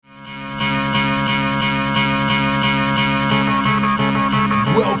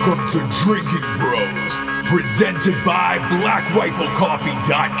Welcome to Drinking Bros, presented by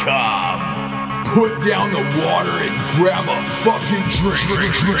BlackRifleCoffee.com. Put down the water and grab a fucking drink.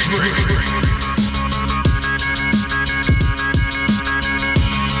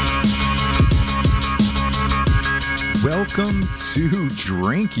 Welcome to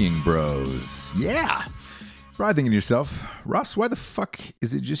Drinking Bros. Yeah. Probably thinking to yourself, Ross, why the fuck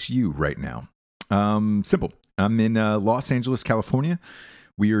is it just you right now? Simple. I'm in Los Angeles, California.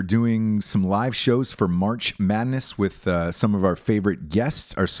 We are doing some live shows for March Madness with some of our favorite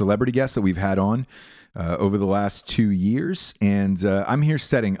guests, our celebrity guests that we've had on over the last 2 years. And I'm here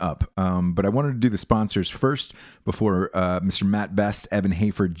setting up. But I wanted to do the sponsors first before Mr. Matt Best, Evan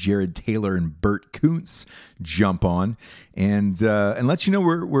Hafer, Jared Taylor, and Bert Kuntz jump on and let you know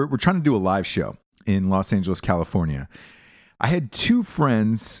we're trying to do a live show in Los Angeles, California. I had two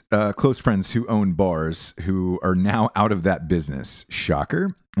friends, close friends who own bars who are now out of that business.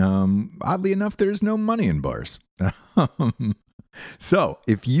 Shocker. Oddly enough, there's no money in bars. So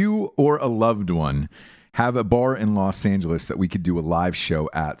if you or a loved one have a bar in Los Angeles that we could do a live show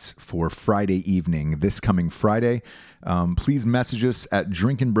at for Friday evening, this coming Friday, please message us at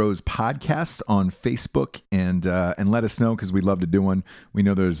Drinkin' Bros Podcast on Facebook and let us know, because we'd love to do one. We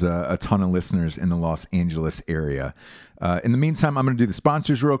know there's a ton of listeners in the Los Angeles area. In the meantime, I'm going to do the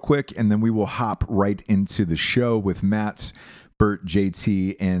sponsors real quick, and then we will hop right into the show with Matt, Bert,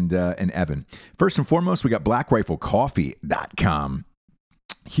 JT, and Evan. First and foremost, we got BlackRifleCoffee.com.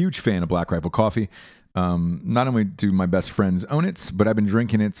 Huge fan of Black Rifle Coffee. Not only do my best friends own it, but I've been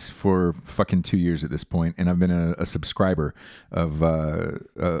drinking it for fucking 2 years at this point, and I've been a subscriber of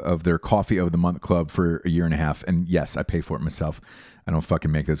their Coffee of the Month Club for a year and a half. And yes, I pay for it myself. I don't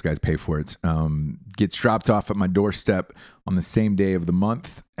fucking make those guys pay for it. Gets dropped off at my doorstep on the same day of the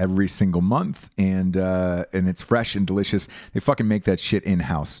month, every single month, and it's fresh and delicious. They fucking make that shit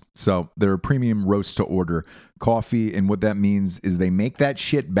in-house. So they're a premium roast to order coffee, and what that means is they make that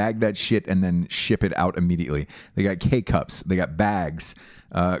shit, bag that shit, and then ship it out immediately. They got K-cups, they got bags.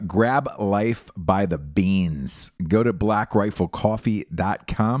 Grab life by the beans. Go to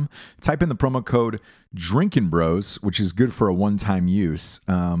BlackRifleCoffee.com. Type in the promo code Drinkin' Bros, which is good for a one-time use.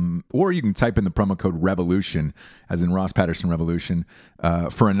 Or you can type in the promo code Revolution, as in Ross Patterson Revolution,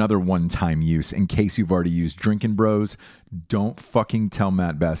 for another one-time use. In case you've already used Drinkin' Bros, don't fucking tell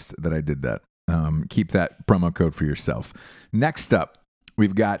Matt Best that I did that. Keep that promo code for yourself. Next up,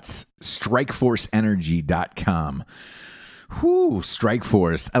 we've got StrikeForceEnergy.com. Whoo,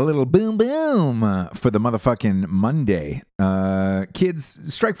 Strikeforce, a little boom boom for the motherfucking Monday. Kids,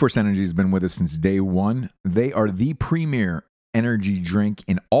 Strikeforce Energy has been with us since day one. They are the premier energy drink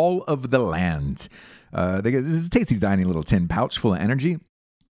in all of the land. This is a tasty, tiny little tin pouch full of energy.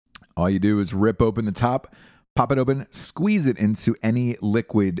 All you do is rip open the top, pop it open, squeeze it into any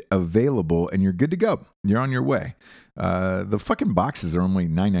liquid available, and you're good to go. You're on your way. The fucking boxes are only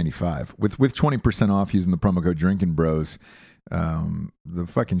 $9.95 with 20% off using the promo code Drinkin' Bros. The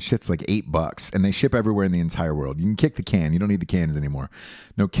fucking shit's like $8, and they ship everywhere in the entire world. You can kick the can. You don't need the cans anymore.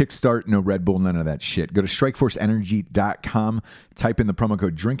 No Kickstart, no Red Bull, none of that shit. Go to StrikeForceEnergy.com. Type in the promo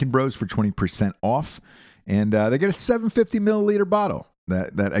code Drinkin' Bros for 20% off, and they get a 750 milliliter bottle.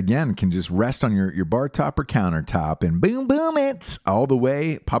 That again can just rest on your bar top or countertop and boom it all the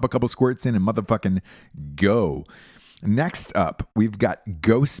way. Pop a couple squirts in and motherfucking go. Next up, we've got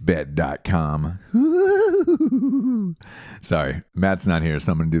ghostbed.com. Sorry, Matt's not here,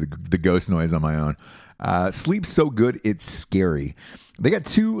 so I'm going to do the ghost noise on my own. Sleep so good, it's scary. They got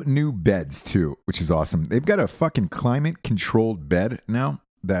 2 new beds too, which is awesome. They've got a fucking climate-controlled bed now.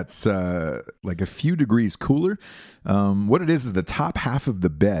 That's like a few degrees cooler. What it is the top half of the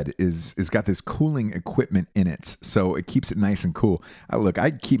bed is got this cooling equipment in it, so it keeps it nice and cool.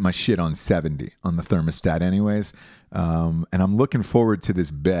 I keep my shit on 70 on the thermostat anyways, and I'm looking forward to this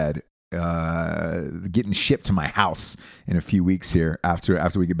bed getting shipped to my house in a few weeks here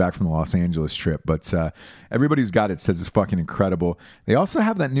after we get back from the Los Angeles trip. But everybody who's got it says it's fucking incredible. They also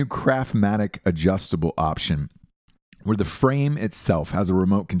have that new Craftmatic adjustable option, where the frame itself has a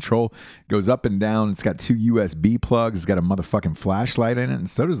remote control, goes up and down. It's got 2 USB plugs. It's got a motherfucking flashlight in it, and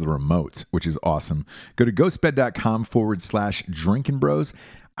so does the remote, which is awesome. Go to ghostbed.com/Drinkin' Bros.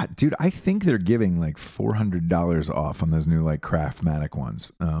 Dude, I think they're giving like $400 off on those new like Craftmatic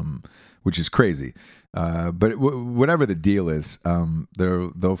ones, which is crazy. But whatever the deal is,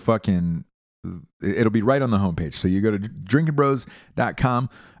 they'll fucking... It'll be right on the homepage. So you go to drinkinbros.com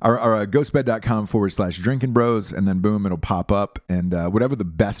or ghostbed.com/Drinkin' Bros, and then boom, it'll pop up. And whatever the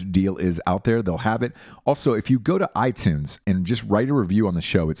best deal is out there, they'll have it. Also, if you go to iTunes and just write a review on the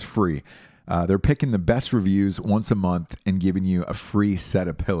show, it's free. They're picking the best reviews once a month and giving you a free set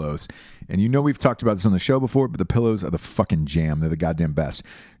of pillows. And you know we've talked about this on the show before, but the pillows are the fucking jam. They're the goddamn best.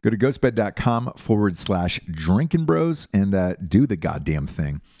 Go to ghostbed.com/drinkingbros and do the goddamn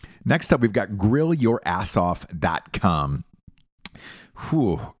thing. Next up, we've got grillyourassoff.com.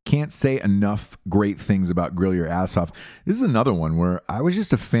 Whew, can't say enough great things about Grill Your Ass Off. This is another one where I was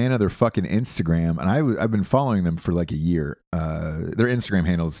just a fan of their fucking Instagram, and I've been following them for like a year. Their Instagram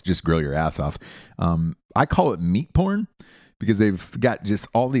handle is just Grill Your Ass Off. I call it meat porn because they've got just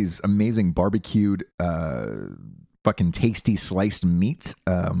all these amazing barbecued, fucking tasty sliced meat.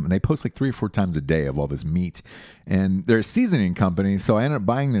 And they post like 3 or 4 times a day of all this meat. And they're a seasoning company, so I ended up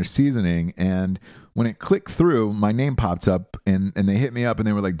buying their seasoning, and when it clicked through, my name popped up and they hit me up and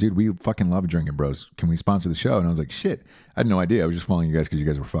they were like, dude, we fucking love Drinking Bros. Can we sponsor the show? And I was like, shit, I had no idea. I was just following you guys because you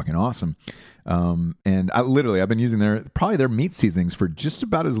guys were fucking awesome. And I've been using their meat seasonings for just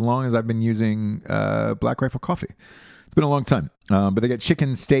about as long as I've been using Black Rifle coffee. It's been a long time. But they got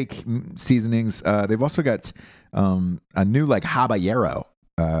chicken steak seasonings. They've also got a new like habanero.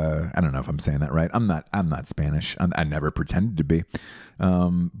 I don't know if I'm saying that right. I'm not Spanish. I never pretended to be.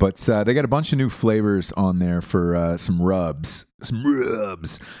 But they got a bunch of new flavors on there for some rubs. So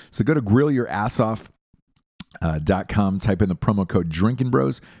go to grillyourassoff.com, type in the promo code Drinking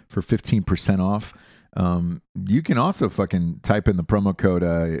Bros for 15% off. You can also fucking type in the promo code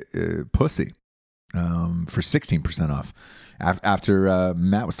pussy for 16% off. After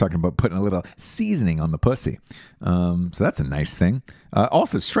Matt was talking about putting a little seasoning on the pussy. So that's a nice thing.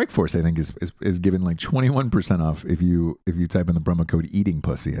 Also, Strikeforce, I think, is giving like 21% off if you type in the promo code Eating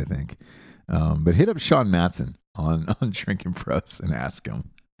Pussy, I think. But hit up Sean Matson on Drinking Bros and ask him.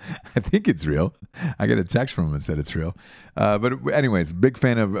 I think it's real. I got a text from him that said it's real. But anyways, big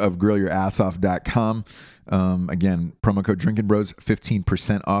fan of grillyourassoff.com. Again, promo code Drinking Bros,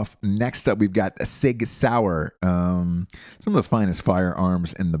 15% off. Next up, we've got a Sig Sauer. Some of the finest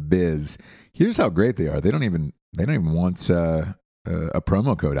firearms in the biz. Here's how great they are. They don't even want a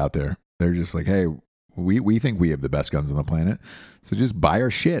promo code out there. They're just like, hey, we think we have the best guns on the planet, so just buy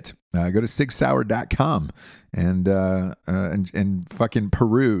our shit. Go to sigsauer.com and fucking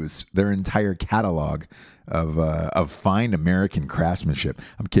peruse their entire catalog of fine American craftsmanship.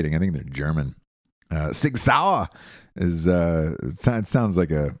 I'm kidding. I think they're German. Sig Sauer is it sounds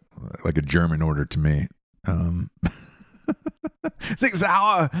like a German order to me. Sig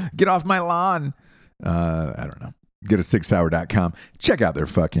Sauer, get off my lawn. I don't know. Go to sigsauer.com. Check out their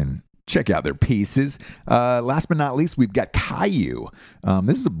pieces. Last but not least, we've got Caillou.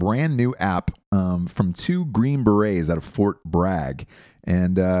 This is a brand new app from 2 Green Berets out of Fort Bragg,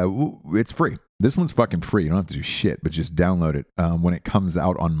 and it's free. This one's fucking free. You don't have to do shit, but just download it when it comes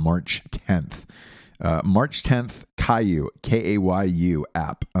out on March 10th. March 10th, Caillou, Kayyu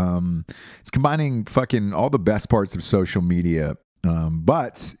app. It's combining fucking all the best parts of social media,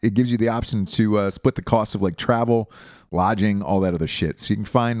 but it gives you the option to split the cost of like travel, lodging, all that other shit. So you can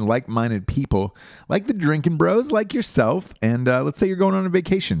find like-minded people like the Drinking Bros, like yourself. And let's say you're going on a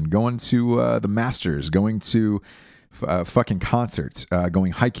vacation, going to the Masters, going to fucking concerts,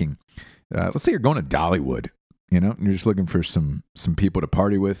 going hiking. Let's say you're going to Dollywood. You know, you're just looking for some people to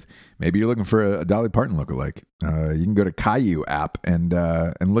party with. Maybe you're looking for a Dolly Parton lookalike. You can go to Caillou app and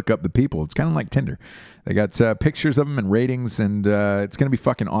look up the people. It's kind of like Tinder. They got pictures of them and ratings, and it's going to be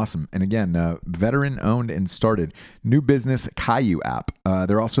fucking awesome. And again, veteran owned and started. New business, Caillou app.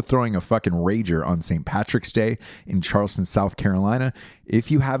 They're also throwing a fucking rager on St. Patrick's Day in Charleston, South Carolina. If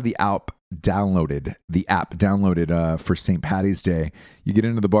you have the app downloaded for St. Patty's Day, you get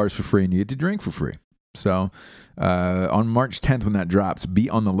into the bars for free and you get to drink for free. So on March 10th when that drops, be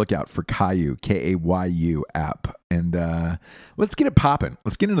on the lookout for Caillou, Kayyu app. And let's get it popping.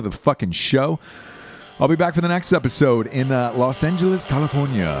 Let's get into the fucking show. I'll be back for the next episode in Los Angeles,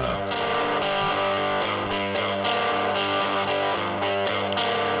 California.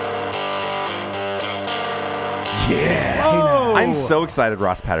 Yeah. Whoa. I'm so excited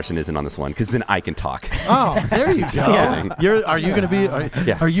Ross Patterson isn't on this one because then I can talk. Oh, there you go. Yeah. Are you going to be?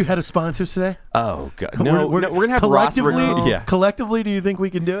 Are you head of sponsors today? Oh God, no. We're going to have Ross. Collectively, do you think we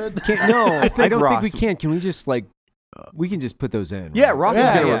can do it? I don't think we can. Can we just we can just put those in? Yeah, Ross is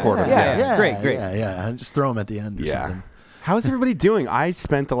going to record them. Yeah. Great. Yeah. Just throw them at the end or something. How's everybody doing? I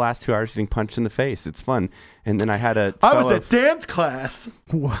spent the last 2 hours getting punched in the face. It's fun. And then I had I was at dance class.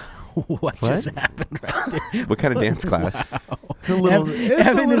 What just happened right there? What kind of dance class?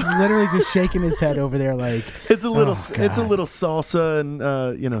 Evan is literally just shaking his head over there like it's a little salsa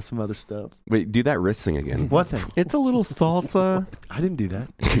and some other stuff. Wait, do that wrist thing again. What thing? It's a little salsa. I didn't do that.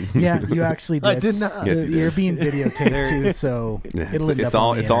 Yeah, you actually did. I did not. Yes, you did. You're being videotaped too, so it'll end up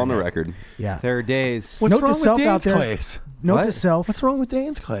on the it's all on the internet. record. Yeah. There are days. What's Note wrong to self with out dance there. class? Note to self. What's wrong with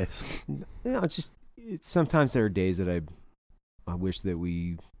dance class? It's sometimes there are days that I wish that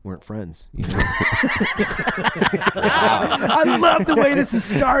we weren't friends. You know? I love the way this is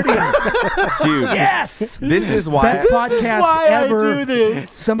starting. Dude. Yes. This is why Best podcast ever. I do this.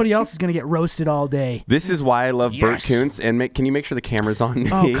 Somebody else is going to get roasted all day. This is why I love Bert Kuntz. And can you make sure the camera's on me?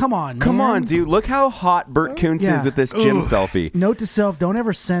 Oh, come on, man. Come on, dude. Look how hot Bert Kuntz is with this gym selfie. Note to self, don't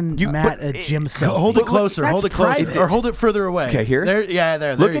ever send Matt a gym selfie. Hold it closer. That's Hold it closer. private. Or hold it further away. Okay, here? There. Yeah,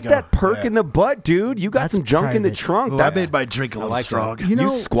 there. Look you at go. that perk in the butt, dude. You got That's some junk in the private. trunk. I made my drink a little strong. You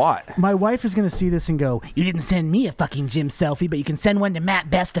know, squat. My wife is going to see this and go, "You didn't send me a fucking gym selfie, but you can send one to Matt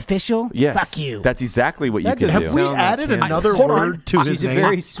Best Official? Yes. Fuck you." That's exactly what you That can doesn't do. Have we sound like added him. another Hold on. word to his She's a name?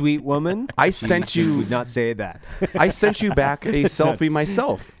 very sweet woman. I sent you. Would not say that. I sent you back a selfie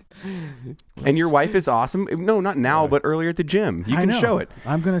myself. And your wife is awesome. No, not now, but earlier at the gym. You I can know. show it.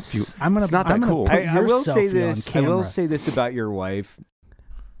 I'm gonna. It's not I'm that gonna cool. put I your will say selfie this. on I will camera. say this about your wife.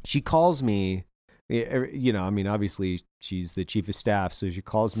 She calls me. You know, I mean, obviously she's the chief of staff, so she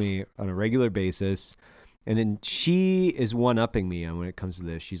calls me on a regular basis, and then she is one-upping me on when it comes to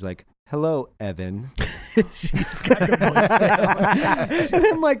this. She's like, "Hello, Evan." She's got the voice down. And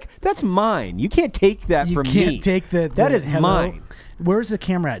I'm like, "That's mine. You can't take that You from can't me. take the That is hello. mine." Where's the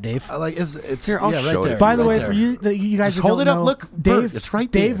camera at, Dave? Like it's Here, I'll yeah, show right it. there. By the right way, there. for you guys Just that hold don't it up. know, Look, Dave. Bert, it's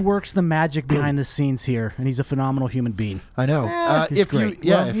right Dave there. works the magic behind the scenes here, and he's a phenomenal human being. I know. he's If you, great.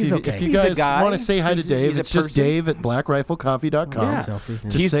 yeah, Well, if he's you, okay. if you He's a guys guy. want to say hi to He's Dave, a it's just person. Dave at blackriflecoffee.com. Yeah.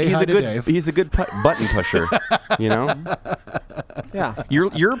 Selfie. Just say hi a to good, Dave. He's a good button pusher. You know, Yeah.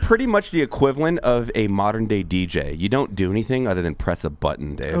 you're pretty much the equivalent of a modern day DJ. You don't do anything other than press a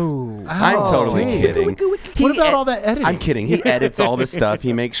button, Dave. Oh, I'm totally Dave. kidding. What about all that editing? I'm kidding. He edits all the stuff.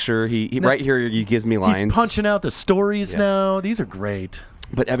 He makes sure he right here he gives me lines. He's punching out the stories now. These are great.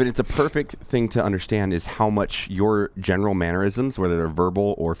 But Evan, it's a perfect thing to understand is how much your general mannerisms, whether they're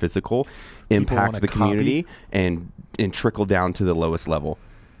verbal or physical, impact wanna the community copy. and trickle down to the lowest level.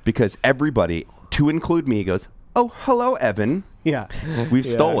 Because everybody, to include me, goes, "Oh, hello, Evan." Yeah. We've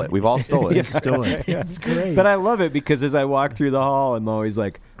stole it. We've all stole it. Still it. it's great. But I love it because as I walk through the hall, I'm always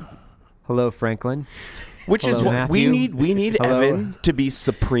like, "Hello, Franklin." Which is Hello, what we Matthew. need Hello. Evan to be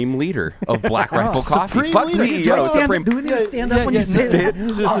supreme leader of Black Rifle Coffee. Supreme Fuck leader. CEO. do I stand Supreme. up? Do we need to stand up when you say that?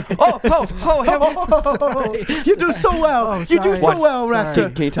 You do so well. You do so sorry. well, Sorry.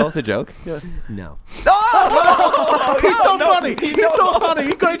 Rasta. Can you tell us a joke? No. He's so funny. He's so funny.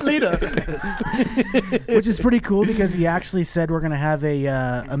 He's a great leader. Which is pretty cool because he actually said we're gonna have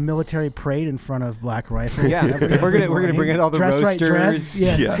a military parade in front of Black Rifle. Yeah, we're gonna bring in all the dress roasters. Right dress.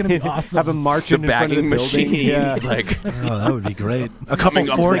 Yeah, Yeah. it's gonna be awesome. Have them marching The in front of the bagging building. machines. Yeah. Like, Oh, that would be great. A Coming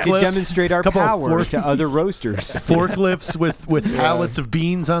couple up next. forklifts. Demonstrate our couple of power to other roasters. forklifts with pallets of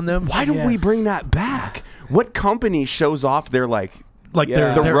beans on them. why don't we Yes. bring that back? What company shows off their Like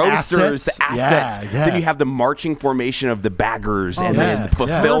Yeah. the their roasters, assets? the assets? Yeah. Then you have the marching formation of the baggers and yeah. then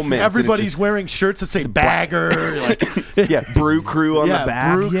fulfillment. Everybody's wearing shirts that say bagger. Like, brew crew on Yeah, the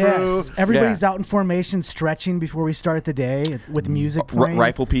back. brew- Yes, everybody's Yeah. out in formation, stretching before we start the day with music playing.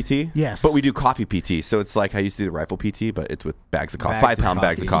 Rifle PT? Yes. But we do coffee PT. So it's like I used to do the rifle PT, but it's with bags of coffee. Bags of 5-pound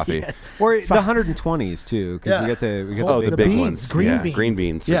bags of coffee. coffee. Or the 120s too, because Yeah. we got the Oh, the The big beans, ones. green yeah, beans. green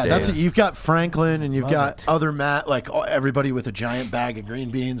beans. for yeah, that's days. it. You've got Franklin and you've Love got it. other Matt, like everybody with a giant bag of green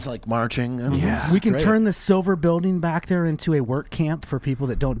beans, like marching. Yeah. We can Great. turn the silver building back there into a work camp for people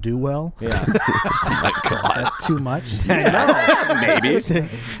that don't do well. Yeah. my Is God. that too much? Maybe.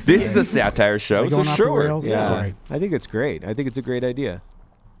 This is a satire show, Are we so going off the sure. rails? Yeah, Sorry. I think it's great. I think it's a great idea.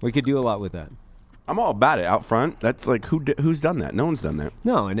 We could do a lot with that. I'm all about it out front. That's like who's done that? No one's done that.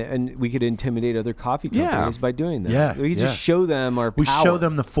 No, and we could intimidate other coffee Yeah. companies by doing that. Yeah, we could yeah. just show them our We power. show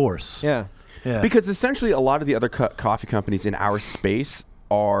them the force. Yeah. Yeah. Because essentially, a lot of the other coffee companies in our space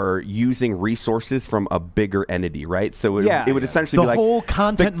are using resources from a bigger entity, right? So it would essentially the be like whole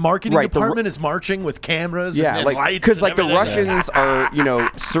content marketing right, the department is marching with cameras yeah, and like lights. because and like the everything. Russians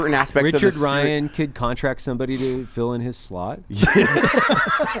are, certain aspects Richard of the Ryan could contract somebody to fill in his slot.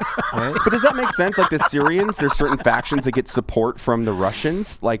 Right? But does that make sense? Like the Syrians, there's certain factions that get support from the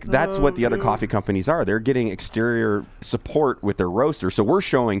Russians. Like that's what the other coffee companies are. They're getting exterior support with their roaster. So we're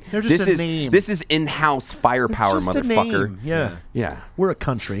showing They're just this a is name. this is in-house firepower, Just a motherfucker. name. Yeah. Yeah. We're a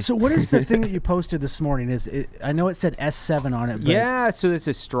country. So what is the thing that you posted this morning? I know it said S7 on it. But Yeah, so it's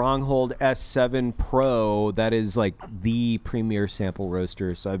a Stronghold S7 Pro. That is like the premier sample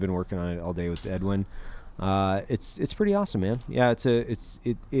roaster. So I've been working on it all day with Edwin. It's pretty awesome, man. Yeah,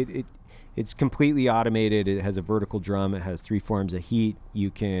 it's completely automated. It has a vertical drum. It has 3 forms of heat.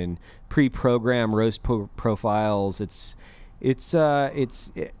 You can pre-program roast profiles.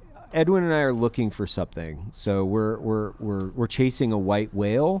 Edwin and I are looking for something, so we're chasing a white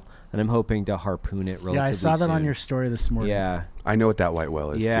whale, and I'm hoping to harpoon it relatively Yeah, I saw that soon. on your story this morning. Yeah, I know what that white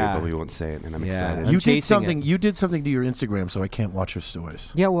whale is Yeah. too, but we won't say it, and I'm Yeah. excited. I'm You did chasing something. it. You did something to your Instagram, so I can't watch your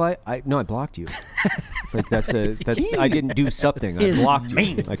stories. yeah. Well, I blocked you. Like that's I didn't do something. I blocked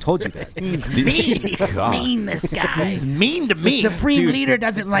you. I told you that. He's mean. He's mean, this guy. He's mean to The me. Supreme Leader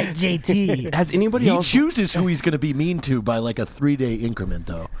doesn't like JT. Has anybody He else? chooses who he's going to be mean to by like a 3-day increment,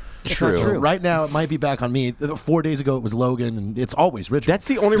 though. True. So right now, it might be back on me. 4 days ago, it was Logan, and it's always Richard. That's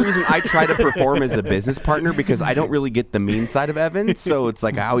the only reason I try to perform as a business partner, because I don't really get the mean side of Evan. So it's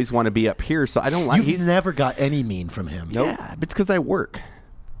like I always want to be up here. So I don't like. You've He's never got any mean from him. Yeah, it's because I work.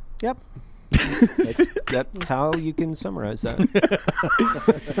 Yep. That's how you can summarize that.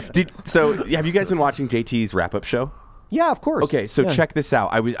 So have you guys been watching JT's wrap-up show? Yeah, of course. Okay, so check this out.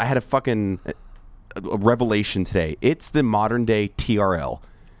 I had a fucking a revelation today. It's the modern day TRL.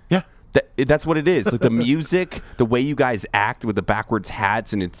 Yeah. That's what it is. Like the music, the way you guys act with the backwards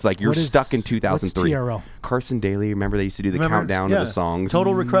hats, and it's like you're What is- stuck in 2003. what's TRL? Carson Daly, remember they used to do the countdown Yeah. of the songs.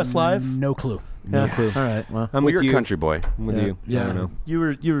 Total Request Live. No clue. Yeah. All right. Well, I'm Well, with you're you. a country boy. I'm with you. I don't know. You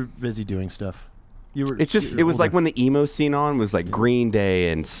were busy doing stuff. You were. It's just, it was like when the emo scene on was like Green Day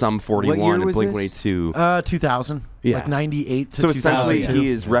and Sum 41 and was Blink this? 182. 2000. Yeah. Like 98 to So essentially, 2002. he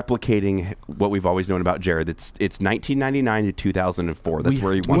is replicating what we've always known about Jared. It's 1999 to 2004. That's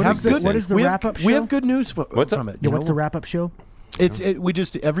where he What wants is to the- exist. what is the we have- wrap-up We show? have good news What's from up? it. Yeah, you what's know? the wrap-up show? We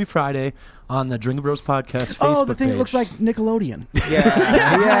just every Friday on the Drinking Bros podcast Facebook Oh, the thing page. that looks like Nickelodeon.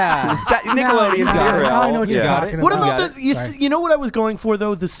 Yeah. Nickelodeon Now TRL. I know what you're Yeah. talking about. What about got this? You know what I was going for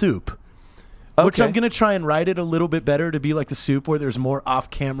though? The soup. Which Okay. I'm gonna try and write it a little bit better to be like the soup, where there's more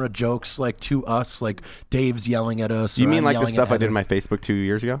off-camera jokes, like to us, like Dave's yelling at us. You or mean I'm like the yelling stuff at I did in Heather. my Facebook 2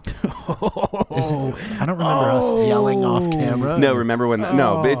 years ago? I don't remember us yelling off camera. No, remember when?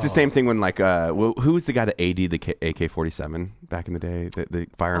 No, but it's the same thing when like, who was the guy that AD'd the AK-47 back in the day? The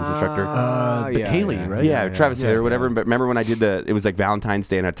firearms instructor. Haley, right? Yeah, Travis Haley or yeah. whatever. But remember when I did it was like Valentine's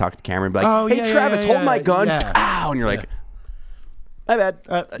Day and I'd talk to the camera and be like, Oh, hey, yeah, Travis, yeah, hold yeah, my gun. yeah. Ow. And you're like, my bad.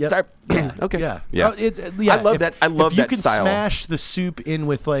 Yep. Sorry. Okay. Yeah, Yeah. Yeah. I love that. I love if you that can style. smash the soup in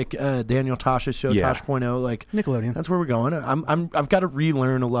with like Daniel Tosh's show, Yeah. Tosh.0, like Nickelodeon. That's where we're going. I've got to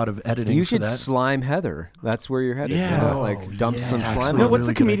relearn a lot of editing. You for should that. slime Heather. That's where you're headed. Yeah. You know? Like dump yeah, some it's slime actually on No, her. what's really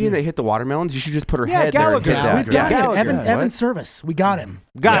the good comedian idea. that hit the watermelons? You should just put her Yeah, head there. and Gallagher. get that. We've got Gallagher. it. What? Evan Service. We got him.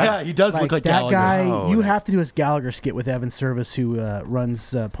 Yeah, he does Like look like that Gallagher. guy. Oh, you no. have to do his Gallagher skit with Evan Service, who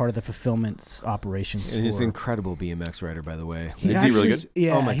runs part of the fulfillment operations. And he's for- an incredible BMX rider, by the way. Is he really actually- good?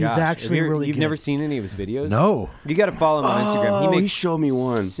 Yeah, oh my he's gosh. actually Have you, really You've good. never seen any of his videos? No. You got to follow him on Instagram. Oh, He he makes showed me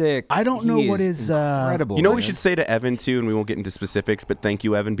one. sick. I don't know he what is his, incredible. You know what we man. should say to Evan too, and we won't get into specifics, but thank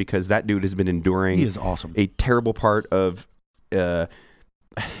you, Evan, because that dude has been enduring. He is awesome. A terrible part of a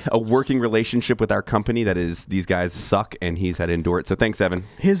working relationship with our company that is these guys suck, and he's had to endure it. So thanks, Evan.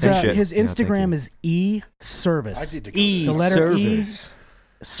 His Thanks, shit. his thank Instagram you. is Service. E The letter service.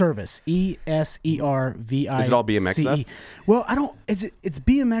 Service. ESERVICE. Is it all BMX stuff? Well, I don't. It's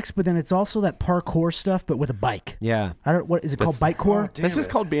BMX, but then it's also that parkour stuff, but with a bike. Yeah. I don't. What is it called? Bikecore. That's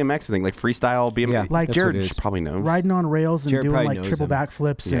just called BMX, I think, like freestyle BMX. Yeah, Like that's Jared what it is. probably knows. Riding on rails and Jared doing probably like knows triple him.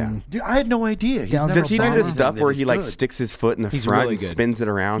 backflips Yeah. and Dude, I had no idea. He's Down never Does he do Never this mind. stuff where He's he like good. sticks his foot in the He's front really and good. spins it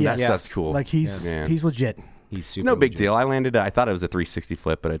around? Yes. That stuff's cool. like he's Man. legit. He's super No big legit. deal. I landed. I thought it was a 360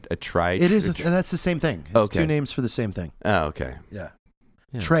 flip, but a try. It is. That's the same thing. It's Okay. two names for the same thing. Oh, okay. Yeah.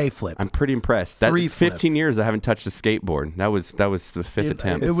 Yeah. Tray flip. I'm pretty impressed. That Free flip. 15 years I haven't touched a skateboard. That was the fifth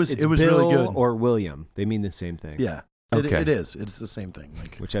attempt. It was It's really Bill good. or William. They mean the same thing. Yeah. Okay. It is. It's the same thing.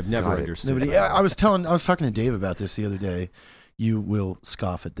 Like Which I've never Got it. understood. nobody. I was talking to Dave about this the other day. You will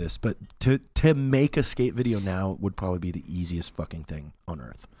scoff at this, but to make a skate video now would probably be the easiest fucking thing on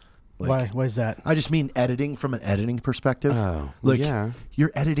earth. Why is that? I just mean editing from an editing perspective. Oh, like yeah.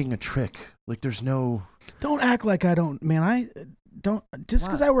 you're editing a trick. Like there's no. Don't act like I don't, man. I don't. Just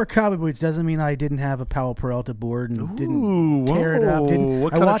because I wear cowboy boots doesn't mean I didn't have a Palo Peralta board and didn't tear it up.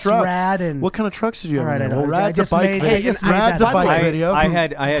 What I kind of watched trucks? Rad and What kind of trucks did you have? All right, in there? I Well, know. I Rad's a just bike made- video. I just made Rad's that. a bike I, video. I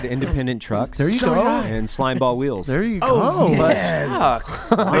had independent trucks. There you So go. did I. And slime ball wheels. There you go. Oh, yes.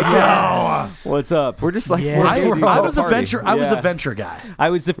 Yes. What's up? We're just like Yeah. four I babies I at was a party. venture. I was a Yeah. venture guy. I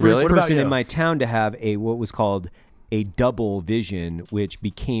was the first Really? What about person you? in my town to have what was called a double vision, which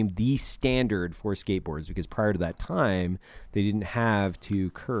became the standard for skateboards because prior to that time, they didn't have two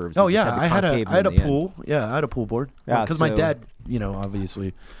curves. Oh They just yeah, the I had concave a on the end. pool. Yeah, I had a pool board. Yeah, Because my so- dad,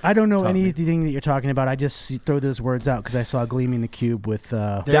 obviously. I don't know Taught me. anything that you're talking about. I just throw those words out because I saw Gleaming the Cube with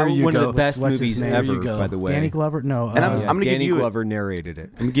There That you one of go. the best What's his movies name? There ever, you go. by the way. Danny Glover. No, And I'm gonna give Danny you a- Glover narrated it.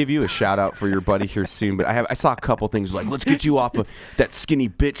 I'm gonna give you a shout out for your buddy here soon, but I saw a couple things like, let's get you off of that skinny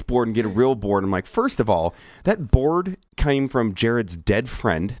bitch board and get a real board. I'm like, first of all, that board came from Jared's dead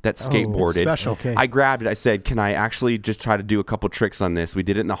friend that skateboarded. special. Okay. I grabbed it. I said, can I actually just try to do a couple tricks on this? We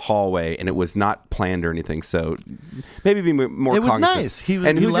did it in the hallway, and it was not planned or anything. So maybe be more. It was cognizant. nice. And he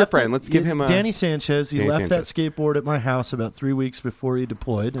who's your left friend? it- Let's give him a Danny Sanchez. He Danny left Sanchez. that skateboard at my house about 3 weeks before he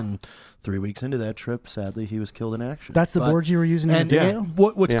deployed, and 3 weeks into that trip, sadly, he was killed in action. that's the But- board you were using in And the video.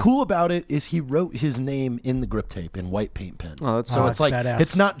 what's Yeah. cool about it is he wrote his name in the grip tape in white paint pen. Oh, that's so Oh, it's that's like badass.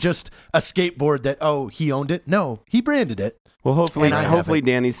 it's not just a skateboard that he owned it. No, he branded it. Well, hopefully, And I have it.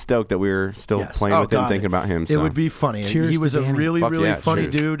 Danny's stoked that we're still Yes. playing Oh, with him, God. thinking about him. It So. would be funny. Cheers he to was a Danny. really, Fuck really yeah, funny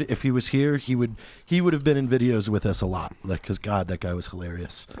cheers. dude. If he was here, he would have been in videos with us a lot. Like, because God, that guy was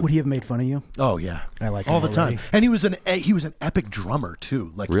hilarious. Would he have made fun of you? Oh yeah, I like all him the time. already. And he was an epic drummer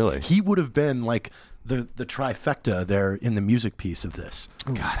too. Like Really? he would have been like the trifecta there in the music piece of this.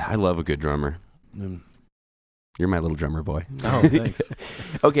 God, I love a good drummer. Mm. You're my little drummer boy. Oh, thanks.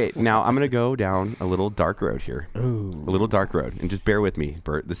 Okay, now I'm going to go down a little dark road here. Ooh. A little dark road. And just bear with me,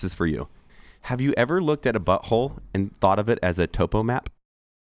 Bert. This is for you. Have you ever looked at a butthole and thought of it as a topo map?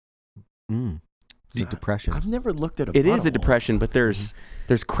 It's a depression. I've never looked at a. It is a butthole. depression, but there's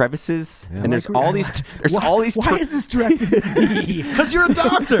crevices Yeah. and there's all these Why is this directed at me? Because you're a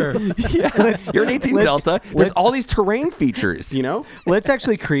doctor. yeah, you're an 18 Delta. There's let's- all these terrain features, you know? Let's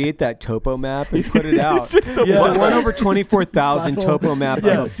actually create that topo map and put it out. It's just a Yeah. It's a 1 over 24,000 Butthole. topo map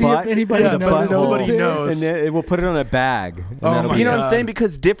Yeah. of a See if butt. anybody with a knows. butthole. Nobody knows. And then we'll put it on a bag. And Oh that'll my be You know it. what I'm God. saying?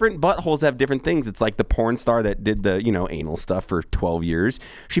 Because different buttholes have different things. It's like the porn star that did the, anal stuff for 12 years.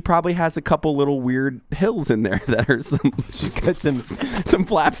 She probably has a couple little weird hills in there that are She's got some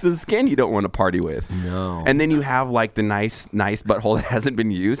flaps of skin you don't want to party with. No. And then you have like the nice butthole that hasn't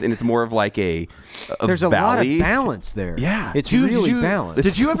been used, and it's more of like a There's a lot of valley. balance there. Yeah. It's Dude, really did you, balanced.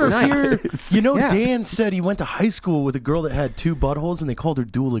 Did you It's ever nice. hear? Yeah. Dan said he went to high school with a girl that had two buttholes, and they called her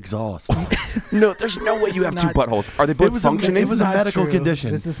dual exhaust. No, there's no way you have two not- buttholes. Are they both functioning? it was a Not medical true.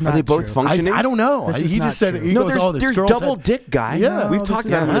 condition. This is Are not they both true. functioning? I don't know. This is He not just said true. he No, goes, "Oh, this there's girl's double had-" dick guy. Yeah. We've No, talked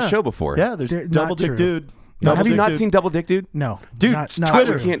this about is him on the not. show before. Yeah, there's They're double not dick true. dude. No, Have you Double not dick seen Double Dick Dude? No, dude? not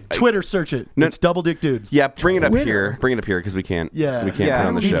Twitter, true. Can't- search it. No. It's double dick dude. Yeah, bring it up Twitter. here. Bring it up here because we can't. Yeah, we can't Yeah, put it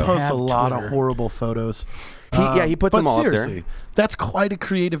on the he show. posts a Have lot of Twitter. horrible photos. He puts but them all up there. seriously, that's quite a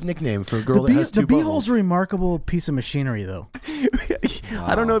creative nickname for a The girl that has two beehole's buttholes. a remarkable piece of machinery, though.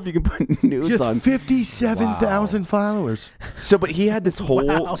 I don't know if you can put nudes He has on. 57,000 followers. So, but he had this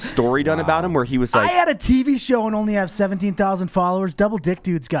whole story done about him where he was I like, had a TV show and only have 17,000 followers. Double Dick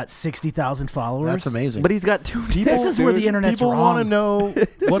Dude's got 60,000 followers. That's amazing. but he's got two. This is where the internet's People wrong. want to know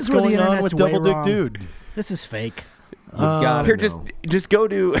what's is where the going on internet's with double way dick wrong. dude. This is fake. You gotta Here, know. just go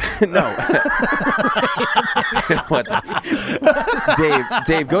to no. What?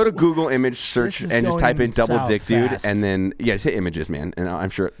 Dave, go to Google image search This is and just type in going double dick south dude, fast. and then just hit images, man. And I'm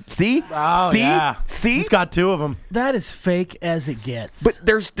sure. See, Oh, see, yeah. see. He's got two of them. That is fake as it gets. But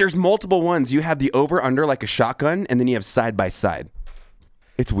there's multiple ones. You have the over under like a shotgun, and then you have side by side.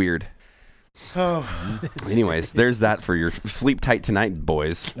 It's weird. Oh, Anyways, there's that for your sleep tight tonight,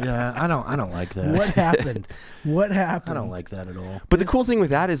 boys. yeah. I don't like that. what happened? What I happened? don't like that at all. But the cool thing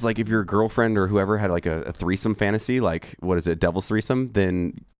with that is like if your girlfriend or whoever had like a threesome fantasy, like what is it, devil's threesome,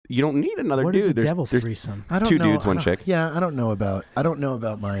 then you don't need another What dude. is a There's- devil's there's threesome? I don't two know, dudes, one I don't- chick. Yeah, I don't know about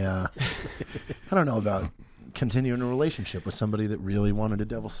my. I don't know about continuing a relationship with somebody that really wanted a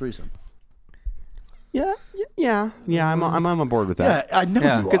devil's threesome. Yeah. I'm on board with that. Yeah, I know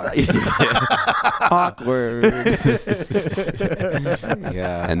Yeah. you 'Cause are. Awkward.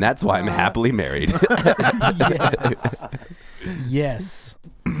 Yeah. And that's why I'm happily married. Yes. Yes.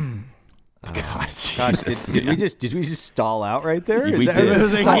 Gosh, Gosh, Jesus, did we man. just stall out right there? We Is that- did. is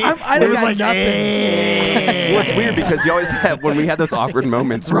was that- like- I It was got like, nothing. Well, it's weird because you always have when we have those awkward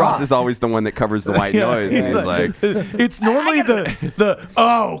moments. Ross is always the one that covers the white noise, and he's like, It's normally the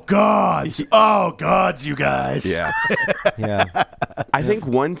oh gods, you guys. "Yeah." yeah. I think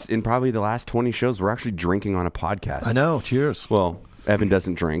once in probably the last 20 shows, we're actually drinking on a podcast. I know. Cheers. Well, Evan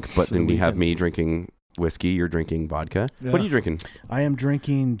doesn't drink, but then you have me drinking whiskey. You're drinking vodka. Yeah. What are you drinking? I am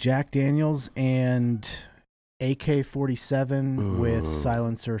drinking Jack Daniels and AK-47 with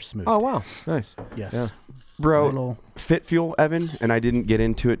silencer smooth. Oh wow, nice. yes. Bro, Fit Fuel, Evan, and I didn't get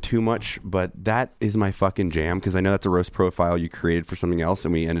into it too much, but that is my fucking jam because I know that's a roast profile you created for something else,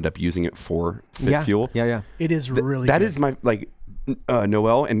 and we ended up using it for Fit Fuel. Yeah. It is really That good. is my,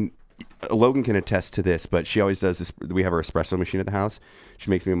 Noelle, and Logan can attest to this, but she always does this. We have our espresso machine at the house. She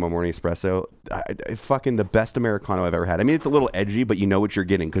makes me my morning espresso. I fucking the best Americano I've ever had. I mean, it's a little edgy, but you know what you're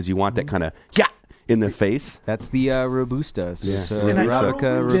getting because you want that kind of, in the face. That's the Robusta. So And I-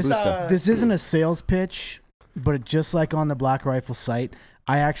 Arabica this, Robusta. this isn't a sales pitch, but just like on the Black Rifle site,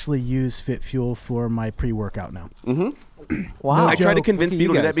 I actually use Fit Fuel for my pre-workout now. Wow. I try to joke. convince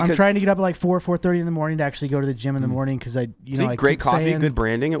people to do that because I'm trying to get up at like 4:30 in the morning to actually go to the gym in the morning because I great keep coffee, saying, good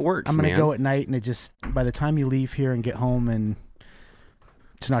branding, it works. I'm going to man. go at night, and it just by the time you leave here and get home, and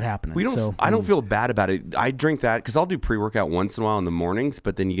it's not happening. We don't. So, I don't feel bad about it. I drink that because I'll do pre-workout once in a while in the mornings,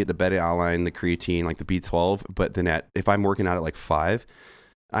 but then you get the beta alanine, the creatine, like the B12. But then if I'm working out at like 5,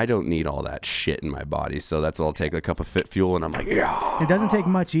 I don't need all that shit in my body. So that's what I'll take a cup of Fit Fuel, and I'm like, yeah. It doesn't take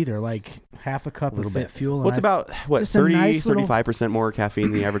much either, like half a cup of Fit Fuel. and What's I've- about just a 30, nice little- 35% more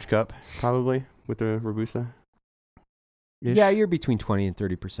caffeine than the average cup, probably with the Robusta. Yeah, you're between 20 and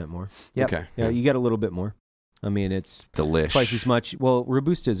 30% more. Yep. Okay. Yeah, you get a little bit more. I mean, it's Delish. twice as much. Well,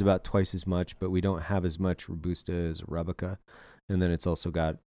 Robusta is about twice as much, but we don't have as much Robusta as Arabica. And then it's also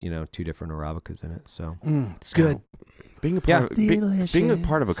got, 2 different Arabicas in it. So it's good. Being a part, being a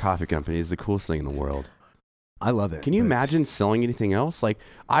part of a coffee company is the coolest thing in the world. I love it. Can you but imagine selling anything else? Like,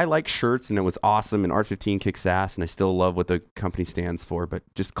 I like shirts and it was awesome, and Art 15 kicks ass, and I still love what the company stands for, but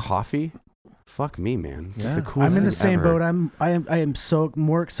just coffee? Fuck me, man. It's the coolest I'm in the thing same ever. boat. I am so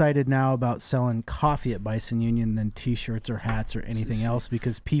more excited now about selling coffee at Bison Union than T-shirts or hats or anything else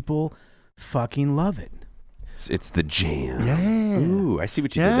because people fucking love it. It's the jam. Yeah. Ooh, I see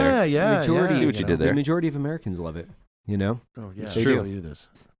what you did there. Yeah. Majority, I see what you did there. The majority of Americans love it. Oh yeah. It's I'll true. show you this.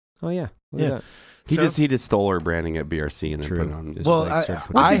 Oh yeah. Look Yeah. at that. He just stole our branding at BRC and then True. put it on. Just Well, like start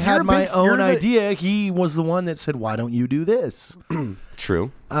putting I it- had you're a my big- own you're the- idea. He was the one that said, "Why don't you do this?"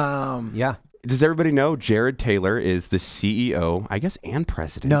 True. Yeah. Does everybody know Jared Taylor is the CEO, I guess, and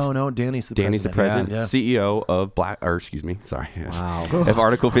president? No, Danny's the Danny's the president, Yeah. CEO of Wow. of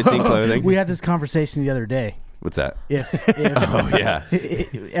Article 15 Clothing. We had this conversation the other day. What's that? If Oh yeah.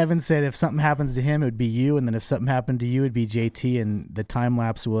 Evan said if something happens to him, it would be you, and then if something happened to you, it'd be JT, and the time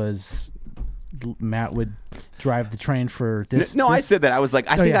lapse was Matt would drive the train for this. No, I this- said that. I was like,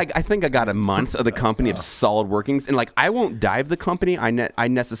 I yeah. think I got a month of the company of solid workings, and like I won't dive the company. I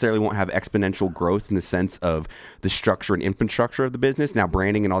necessarily won't have exponential growth in the sense of the structure and infrastructure of the business. Now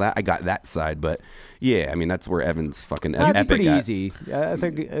branding and all that, I got that side, but yeah, I mean that's where Evan's fucking That's epic pretty at. easy. I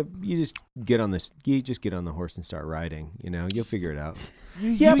think you just get on this. You just get on the horse and start riding. You'll figure it out.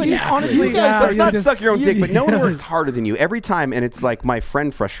 Yeah, but honestly, You guys- let's you not just- suck your own dick. But no one works harder than you every time, and it's like my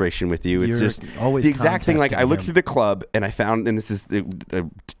friend frustration with you. It's You're just always the exact thing. Like I contesting looked him. through the club, and I found, and this is the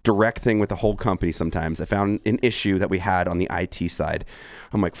direct thing with the whole company. Sometimes I found an issue that we had on the IT side.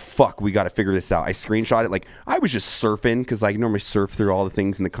 I'm like, fuck, we got to figure this out. I screenshot it. Like I was just surfing because I normally surf through all the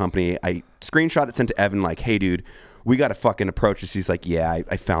things in the company. I screenshot it, sent to Evan. Like, hey, dude. We got to fucking approach this. He's like, yeah,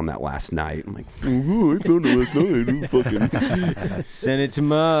 I found that last night. I'm like, ooh, I found it last night. Ooh, fucking. Send it to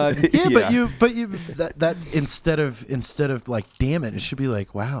Mud. Yeah, but you that instead of like, damn it should be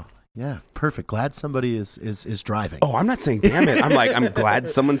like, wow, yeah, perfect. Glad somebody is driving. Oh, I'm not saying damn it. I'm like, I'm glad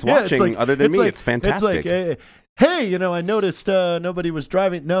someone's Yeah, it's watching. like- Other than me, like- it's fantastic. It's like, hey, I noticed nobody was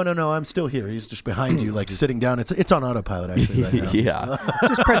driving. No, I'm still here. He's just behind you, like sitting down. It's on autopilot actually right now. Yeah.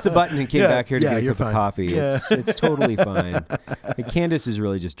 Just press the button and came Yeah, back here to yeah, get a you're cup of fine. coffee. Yeah. It's totally fine. And Candace is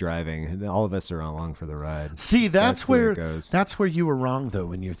really just driving. And all of us are along for the ride. See, So that's the way where it goes. that's where you were wrong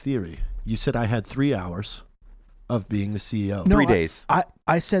though in your theory. You said I had 3 hours of being the CEO. No, 3 days.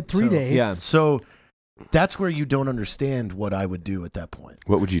 I said 3 So- days. Yeah. So that's where you don't understand what I would do at that point.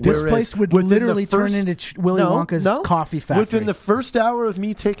 What would you do? This Whereas place would within the literally first- turn into Willy Wonka's coffee factory. Within the first hour of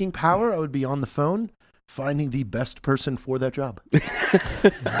me taking power, I would be on the phone finding the best person for that job.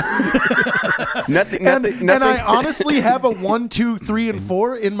 Nothing. And I honestly have a 1, 2, 3, and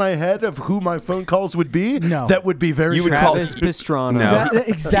 4 in my head of who my phone calls would be. No. That would be very You would call- Travis Pastrana. No.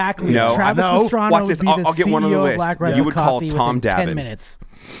 Exactly. No, Travis no. Pastrana Watch would this. be I'll the get one on the CEO of list. Black You Rifle would call Coffee Tom within 10 Davin. minutes.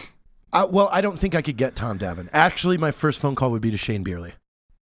 Well, I don't think I could get Tom Davin. Actually, my first phone call would be to Shane Beerley.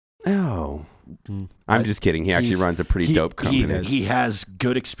 Oh. I'm just kidding. He actually runs a pretty dope company. He has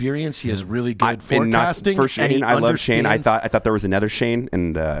good experience. He has really good and not forecasting. for Shane. and he I love Shane. I understands- thought there was another Shane,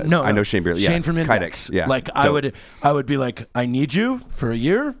 and No, I know Shane Beerley. Shane from Index. Kydex. Yeah, like dope. I would be like, I need you for a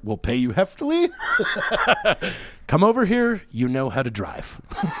year. We'll pay you heftily. Come over here. You know how to drive.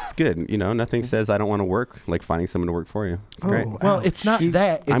 It's good. You know, nothing says I don't want to work like finding someone to work for you. It's great. Well, it's not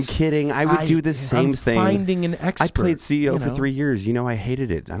that. I'm It's, kidding. I would do the same I'm thing. Finding an expert. I played CEO you for know? 3 years. You know, I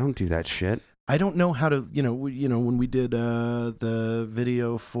hated it. I don't do that shit. I don't know how to, when we did the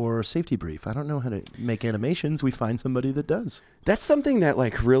video for Safety Brief, I don't know how to make animations. We find somebody that does. That's something that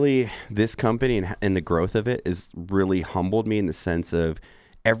like really this company and the growth of it is really humbled me in the sense of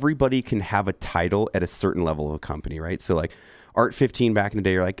everybody can have a title at a certain level of a company, right? So like Art 15 back in the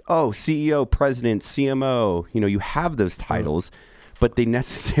day, you're like, oh, CEO, president, CMO, you have those titles, but they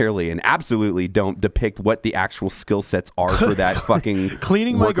necessarily and absolutely don't depict what the actual skill sets are for that fucking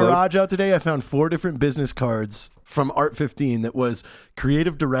Cleaning my workload. garage out today, I found 4 different business cards from Art 15 that was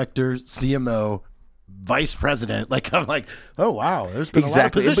creative director, CMO, vice president. Like, I'm like, oh, wow, there's been a lot of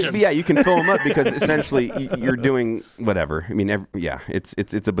Exactly. positions. But yeah, you can fill them up because essentially you're doing whatever. I mean,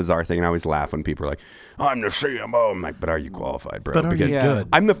 it's a bizarre thing. And I always laugh when people are like, I'm the CMO. I'm like, but are you qualified, bro? But are you because good?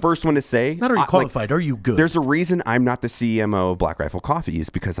 I'm the first one to say. Not are you like, qualified, are you good? there's a reason I'm not the CMO of Black Rifle Coffees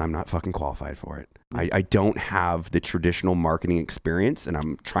because I'm not fucking qualified for it. I don't have the traditional marketing experience, and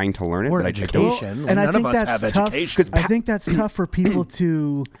I'm trying to learn it. Or but education. and I None think of us that's have tough. education. I think that's tough for people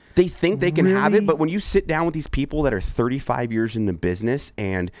to. They think they can have it, Really? but when you sit down with these people that are 35 years in the business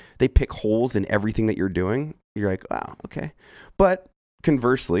and they pick holes in everything that you're doing, you're like, wow, okay. But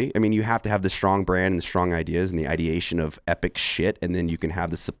conversely, I mean, you have to have the strong brand and the strong ideas and the ideation of epic shit, and then you can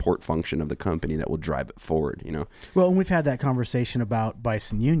have the support function of the company that will drive it forward, Well, and we've had that conversation about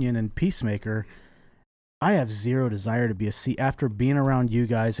Bison Union and Peacemaker. I have zero desire to be a C. After being around you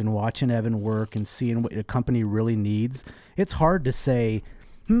guys and watching Evan work and seeing what a company really needs, it's hard to say,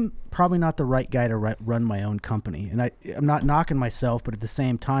 probably not the right guy to run my own company. And I'm not knocking myself, but at the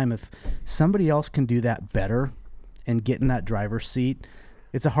same time, if somebody else can do that better and get in that driver's seat,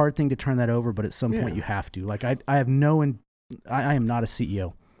 it's a hard thing to turn that over, but at some point you have to. Like, I have I am not a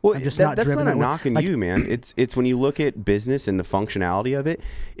CEO. Well, I'm just that's driven not a that way. knock on Like, you, man. It's when you look at business and the functionality of it,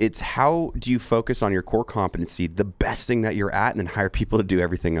 it's how do you focus on your core competency, the best thing that you're at, and then hire people to do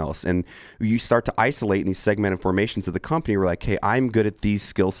everything else. And you start to isolate in these segmented formations of the company. We're like, hey, I'm good at these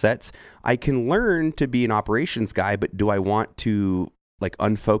skill sets. I can learn to be an operations guy, but do I want to like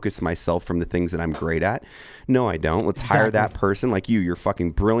unfocus myself from the things that I'm great at? No, I don't. Let's hire that person like you. You're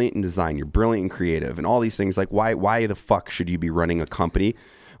fucking brilliant in design. You're brilliant in creative and all these things. Like why the fuck should you be running a company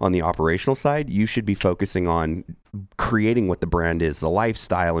on the operational side? You should be focusing on creating what the brand is, the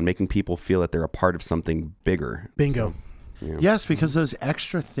lifestyle, and making people feel that they're a part of something bigger. Bingo. So, Yes, because those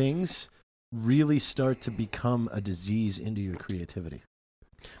extra things really start to become a disease into your creativity.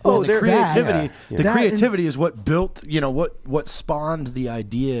 Oh, the they're- creativity. Yeah. The That creativity is what built. What spawned the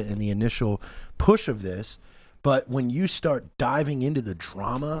idea and the initial push of this. But when you start diving into the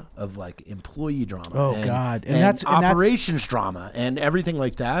drama of like employee drama, Oh, and, God. and, And that's operations drama and everything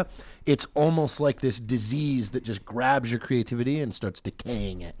like that, it's almost like this disease that just grabs your creativity and starts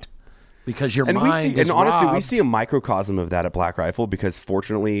decaying it. Because your And mind is honestly, we robbed. see a microcosm of that at Black Rifle because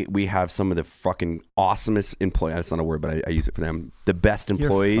fortunately we have some of the fucking awesomest employees. That's not a word, but I use it for them. The best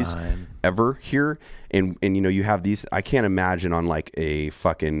employees fine. ever here. And you have these, I can't imagine on like a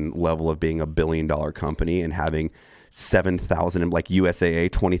fucking level of being $1 billion company and having 7,000 like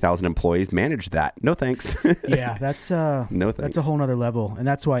USAA 20,000 employees manage that. No thanks. Yeah, that's No that's thanks. a whole nother level, and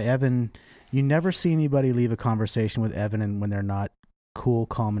that's why Evan. You never see anybody leave a conversation with Evan and when they're not cool,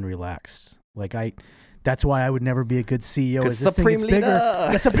 calm, and relaxed. Like that's why I would never be a good CEO. Is this thing Supreme gets bigger?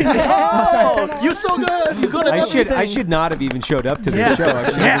 leader. The Supreme leader. Oh, sorry. You're so good. You're good at I everything. should not have even showed up to this Yes. show. I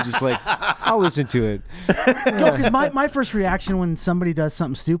should have Yes. just like, I'll listen to it. No, because my first reaction when somebody does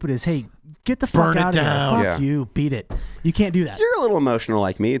something stupid is, hey, get the fuck Burn it out of down. here. Fuck Yeah. you. Beat it. You can't do that. You're a little emotional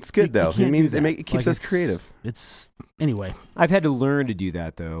like me. It's good though. You can't It means do it, that. it keeps Like, us creative. It's anyway. I've had to learn to do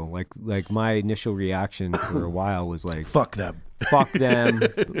that though. Like my initial reaction for a while was like, Fuck them. fuck them,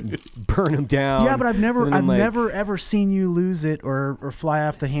 burn them down. Yeah, but I've never And then, like, never ever seen you lose it or fly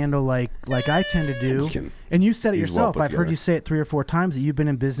off the handle like I tend to do. just kidding. And you said it He's well yourself. put I've heard together. you say it 3 or 4 times that you've been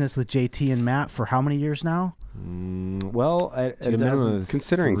in business with JT and Matt for how many years now? Well, at a minimum of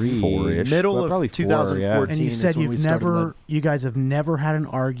Considering 3. 4-ish. Middle Well, of probably 4, 2014. And you is said when we you've started never, you guys have never had an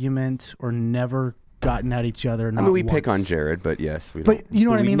argument or never gotten at each other. I Not mean, we once. pick on Jared, but yes, we But don't. you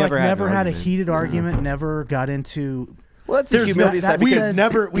know But what I we've mean? never Like had an never had a argument. heated argument. Never got into Well, that's the humility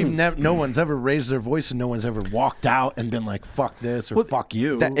side. No one's ever raised their voice and no one's ever walked out and been like, fuck this or fuck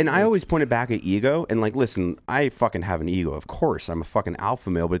you. And I always pointed back at ego and like, listen, I fucking have an ego. Of course, I'm a fucking alpha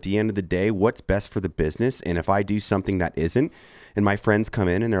male. But at the end of the day, what's best for the business? And if I do something that isn't, and my friends come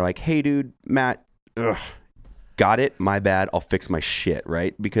in and they're like, hey, dude, Matt, got it, my bad, I'll fix my shit,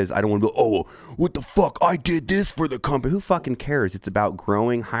 right? Because I don't want to be, oh, what the fuck, I did this for the company. Who fucking cares? It's about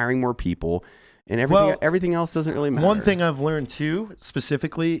growing, hiring more people, and everything else doesn't really matter. One thing I've learned too,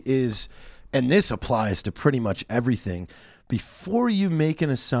 specifically, is, and this applies to pretty much everything, before you make an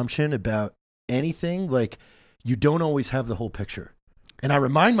assumption about anything, like, you don't always have the whole picture. And I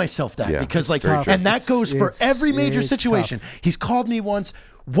remind myself that because like, and that goes for every major situation. Tough. He's called me once,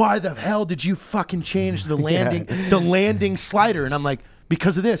 why the hell did you fucking change the landing slider? And I'm like,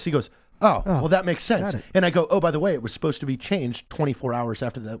 because of this. He goes, oh, well, that makes sense. And I go, oh, by the way, it was supposed to be changed 24 hours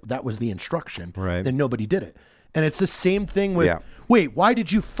after that was the instruction. Right. Then nobody did it. And it's the same thing with, wait, why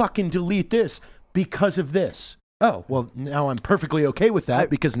did you fucking delete this? Because of this. Oh, well, now I'm perfectly okay with that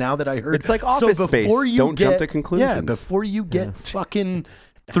because now that I heard... It's like Office Space. Don't jump to conclusions. Yeah, before you get fucking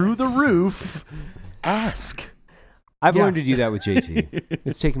through the roof, ask. I've learned to do that with JT.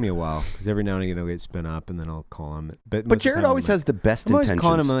 It's taken me a while because every now and again I'll get spin up and then I'll call him. But Jared always has the best intentions. I'm always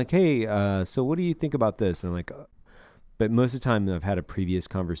calling him. I'm like, hey, so what do you think about this? And I'm like... But most of the time I've had a previous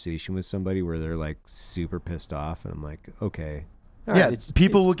conversation with somebody where they're like super pissed off and I'm like, okay. All right,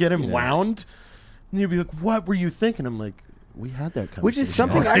 people will get him wound. And you'll be like, what were you thinking? I'm like, we had that conversation. Which is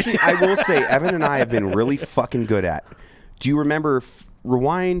something, actually, I will say, Evan and I have been really fucking good at. Do you remember,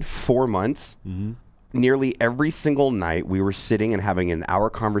 rewind 4 months, nearly every single night we were sitting and having an hour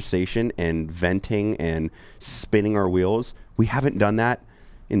conversation and venting and spinning our wheels. We haven't done that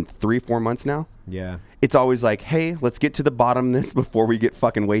in 3-4 months now. Yeah. It's always like, hey, let's get to the bottom of this before we get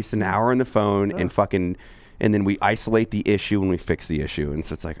fucking waste an hour on the phone and fucking... And then we isolate the issue and we fix the issue. And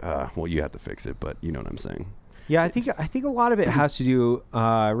so it's like, well, you have to fix it, but you know what I'm saying. Yeah, I think a lot of it has to do,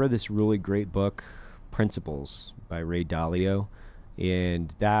 I read this really great book, Principles by Ray Dalio.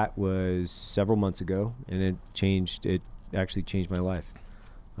 And that was several months ago. And it actually changed my life.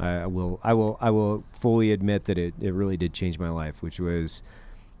 I will fully admit that it really did change my life, which was,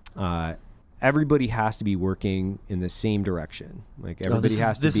 everybody has to be working in the same direction. Like everybody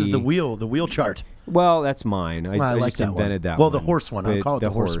has to be. This is the wheel chart. Well, that's mine. I like just that invented that. Well, one. the horse one. I'll call it the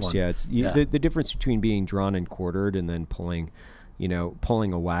horse one. Yeah, it's the difference between being drawn and quartered and then pulling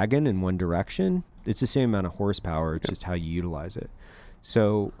a wagon in one direction. It's the same amount of horsepower. It's just how you utilize it.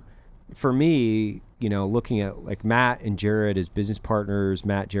 So, for me, looking at like Matt and Jared as business partners,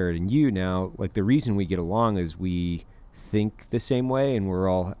 Matt, Jared, and you now, like the reason we get along is we think the same way and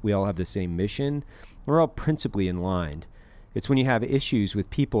we all have the same mission. We're all principally in line. It's when you have issues with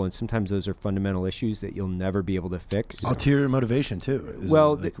people, and sometimes those are fundamental issues that you'll never be able to fix. Ulterior motivation too.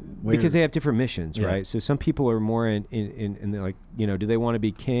 Because they have different missions, right? So some people are more in like, do they want to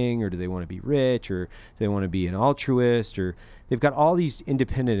be king or do they want to be rich or do they want to be an altruist, or they've got all these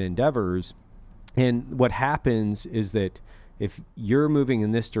independent endeavors. And what happens is that if you're moving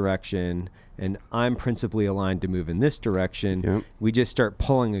in this direction and I'm principally aligned to move in this direction, we just start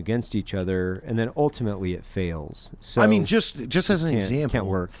pulling against each other, and then ultimately it fails. So I mean, just as an example, can't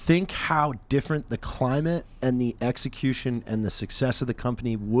work. Think how different the climate and the execution and the success of the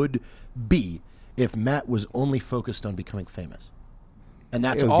company would be if Matt was only focused on becoming famous. And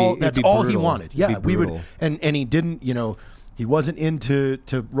that's all he wanted. Yeah, we would, and he didn't, he wasn't into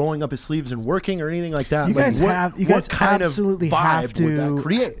rolling up his sleeves and working or anything like that. You guys absolutely have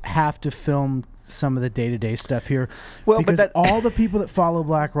to film some of the day-to-day stuff here. Well, because all the people that follow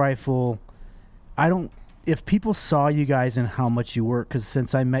Black Rifle, if people saw you guys and how much you work, because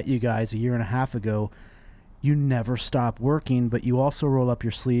since I met you guys a year and a half ago, you never stop working, but you also roll up your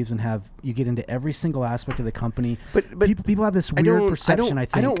sleeves and you get into every single aspect of the company. But people have this weird perception, I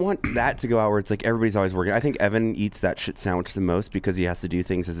think. I don't want that to go out where it's like everybody's always working. I think Evan eats that shit sandwich the most because he has to do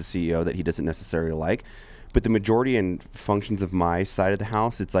things as a CEO that he doesn't necessarily like. But the majority and functions of my side of the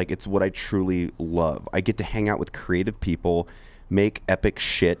house, it's like, it's what I truly love. I get to hang out with creative people, make epic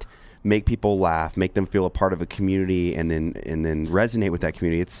shit, make people laugh, make them feel a part of a community, and then resonate with that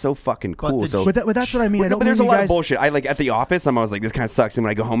community. It's so fucking cool. But that's what I mean. But there's a lot of bullshit. I like at the office, I'm always like, this kind of sucks. And when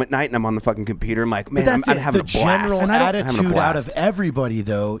I go home at night and I'm on the fucking computer, I'm like, man, I'm having a blast. The general attitude out of everybody,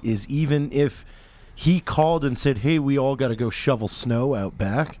 though, is even if he called and said, hey, we all got to go shovel snow out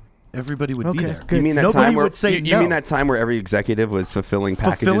back, everybody would be there. Good. You mean that Nobody time where, would say you mean that time where every executive was fulfilling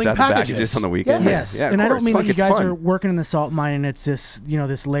packages out the packages on the weekend? Yes. Yeah, and I don't mean that you guys fun. are working in the salt mine and it's just,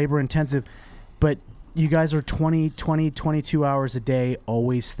 this labor intensive, but you guys are 22 hours a day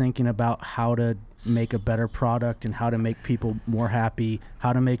always thinking about how to make a better product and how to make people more happy,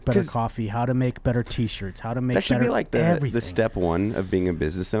 how to make better 'Cause coffee, how to make better T-shirts, how to make That should better be like everything. the step one of being a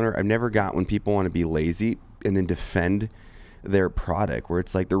business owner. I've never got when people want to be lazy and then defend their product, where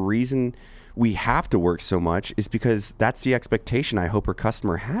it's like the reason we have to work so much is because that's the expectation I hope our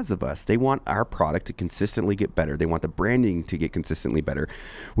customer has of us. They want our product to consistently get better. They want the branding to get consistently better.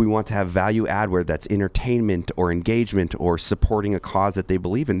 We want to have value add, whether that's entertainment or engagement or supporting a cause that they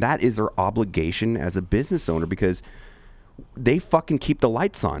believe in. That is our obligation as a business owner, because they fucking keep the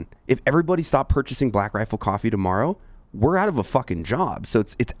lights on. If everybody stopped purchasing Black Rifle coffee tomorrow, we're out of a fucking job. So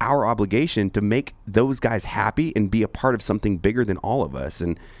it's our obligation to make those guys happy and be a part of something bigger than all of us.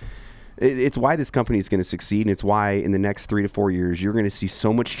 And it's why this company is going to succeed, and it's why in the next 3 to 4 years you're going to see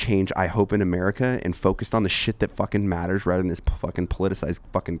so much change, I hope, in America, and focused on the shit that fucking matters rather than this fucking politicized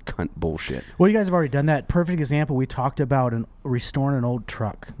fucking cunt bullshit. Well, you guys have already done that. Perfect example. We talked about restoring an old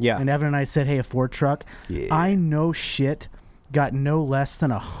truck. Yeah. And Evan and I said, hey, a Ford truck. Yeah. I know shit got no less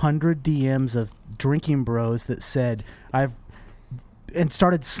than 100 DMs of drinking bros that said and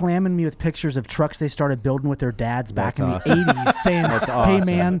started slamming me with pictures of trucks they started building with their dads back That's in awesome. the 80s, saying, That's "Hey awesome.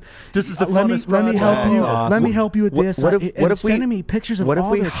 man, This is the let me funnest help project." you. That's awesome. Let me help you with this." What if we sending me pictures of what if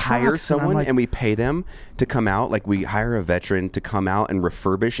all we their hire trucks, someone like, and we pay them to come out, like we hire a veteran to come out and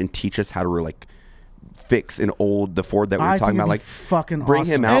refurbish and teach us how to like fix the Ford that we were I talking think about, it'd be like fucking bring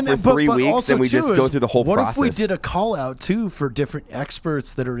awesome. him out for 3 weeks also, and we just too, go is through the whole what process. What if we did a call out too for different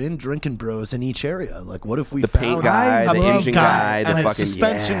experts that are in Drinking Bros in each area? Like, what if we The found paint guy, a the paint engine guy, the and a fucking-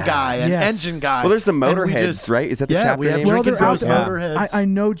 suspension yeah. guy, an Yes. engine guy? Well, there's the And we Motorheads, just- right? Is that the yeah, chapter we have name? Drinking they're out Bros there. Motorheads. I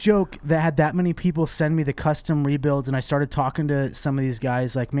no joke that had that many people send me the custom rebuilds, and I started talking to some of these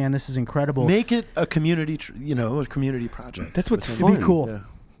guys. Like, man, this is incredible. Make it a community, a community project. That's what's It'd be fun. cool. Yeah.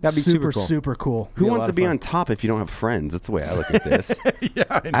 That'd be super cool. super cool. Who Be a wants lot to of be fun. on top if you don't have friends? That's the way I look at this. Yeah,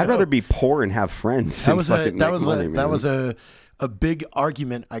 I I'd know. rather be poor and have friends. That than was fucking make money, that man. was a big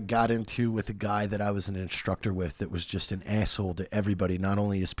argument I got into with a guy that I was an instructor with that was just an asshole to everybody, not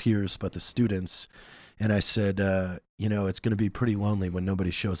only his peers but the students. And I said, it's going to be pretty lonely when nobody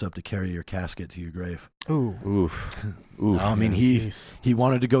shows up to carry your casket to your grave. Ooh. Oof. Oof. I mean, he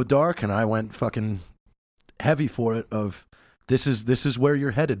wanted to go dark, and I went fucking heavy for it. Of this is where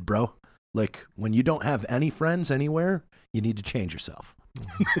you're headed, bro. Like, when you don't have any friends anywhere, you need to change yourself.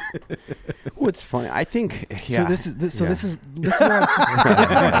 Well, it's funny. I think. Yeah. So this is what I'm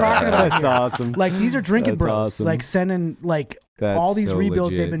talking about. That's awesome. Like, these are drinking That's bros, awesome. like sending like That's all these so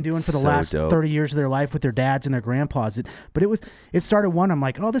rebuilds legit. they've been doing for the So last dope. 30 years of their life with their dads and their grandpas. It started one. I'm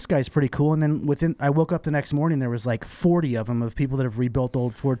like, oh, this guy's pretty cool. And then I woke up the next morning, there was like 40 of them of people that have rebuilt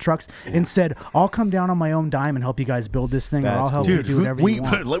old Ford trucks and said, I'll come down on my own dime and help you guys build this thing, or That's I'll help cool. you do whatever you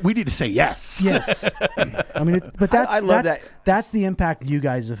want. we need to say yes. Yes. I mean, but I love that. that's the impact you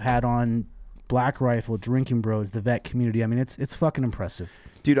guys have had on Black Rifle, Drinking Bros, the vet community. I mean, it's fucking impressive.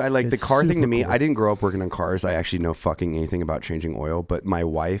 Dude, I like the It's car thing to super me. cool. I didn't grow up working on cars. I actually know fucking anything about changing oil. But my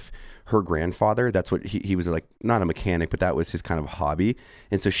wife, her grandfather, that's what he was like, not a mechanic, but that was his kind of hobby.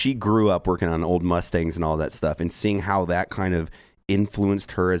 And so she grew up working on old Mustangs and all that stuff, and seeing how that kind of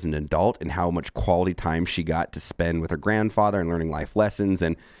influenced her as an adult and how much quality time she got to spend with her grandfather and learning life lessons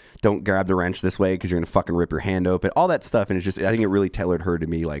and don't grab the wrench this way because you're going to fucking rip your hand open, all that stuff. And it's just, I think it really tailored her to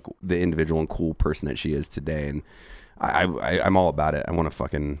me, like the individual and cool person that she is today. And I'm all about it. I want to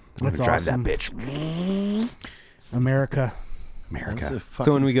fucking That's drive awesome. that bitch. America. America.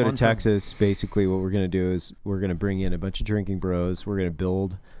 So when we go to Texas, basically what we're going to do is we're going to bring in a bunch of drinking bros. We're going to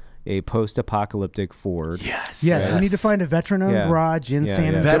build a post-apocalyptic Ford. Yes. Yes, we need to find a veteran-owned Yeah. garage in Yeah,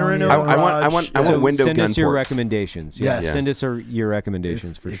 San yeah. Antonio. Veteran-owned I want So window send gun us your ports. recommendations. Yeah. Yes. Send us your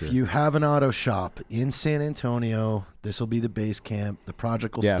recommendations for if sure. you have an auto shop in San Antonio, this will be the base camp. The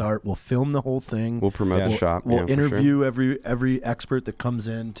project will Yeah. start. We'll film the whole thing. We'll promote Yeah. the shop. We'll yeah, for sure. interview every expert that comes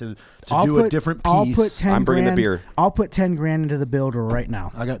in to I'll do put- a different piece. I'll put 10 I'm bringing the grand- beer. I'll put 10 grand into the builder right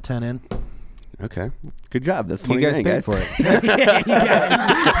now. I got 10 in. Okay. Good job. That's you 20 guys grand, paid for it.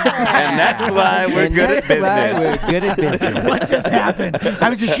 And that's why we're good at business. We're good at business. What just happened? I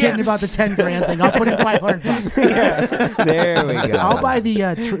was just kidding about the 10 grand thing. I'll put in $500. There we go. I'll buy the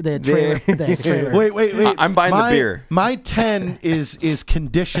trailer. The trailer. Wait. I'm buying the beer. My 10 is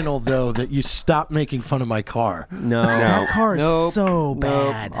conditional though that you stop making fun of my car. No. That car is Nope. so Nope.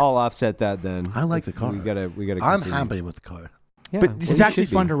 bad. I'll offset that then. I like the car. We gotta. I'm continue. happy with the car. Yeah, But well, it's It's you actually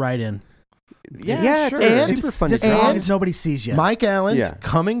should fun be. to ride in. Yeah, sure. it's super fun to Just as drive. long as nobody sees you. Mike Allen, Yeah.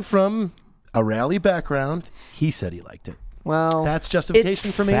 coming from a rally background, he said he liked it. Well, That's It's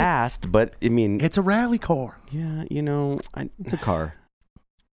justification for me. fast, but I mean, It's a rally car. yeah, you know, it's a car.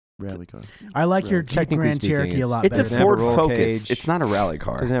 rally car. I like your Jeep Technically Grand speaking, Cherokee a lot It's a better. Doesn't have a Ford roll Focus. cage. It's not a rally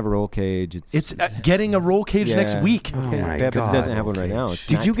car. Doesn't have a roll cage. It's getting a roll cage next week. Oh my It God. doesn't have one right now. It's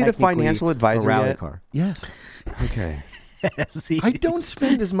Did not you get a technically financial advisor a rally yet? car. Yes. Okay. See? I don't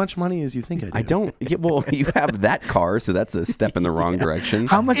spend as much money as you think I do. I don't. Yeah, well, you have that car, so that's a step in the wrong direction.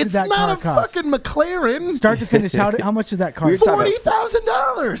 How much did It's that not car a cost? fucking McLaren. Start to finish, how much did that car We were cost? talking-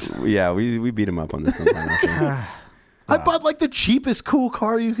 $40,000. Yeah, we beat him up on this one. Actually. I bought like the cheapest cool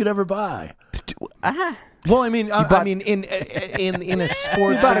car you could ever buy. Well, I mean, in a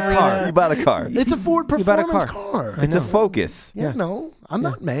sports You bought a car. arena. You bought a car. It's a Ford bought a performance car. car. It's a Focus. Yeah, no, I'm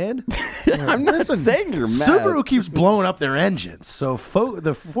not mad. I'm not saying you're mad. Subaru keeps blowing up their engines, so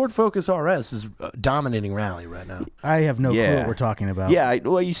the Ford Focus RS is dominating rally right now. I have no clue Yeah. what we're talking about. Yeah,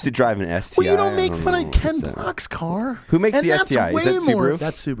 I used to drive an STI. Well, you don't make fun know of Ken what's that. Block's car. Who makes And the that's STI? Is way that more- Subaru?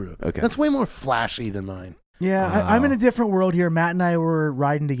 That's Subaru. Okay. That's way more flashy than mine. Yeah, I'm in a different world here. Matt and I were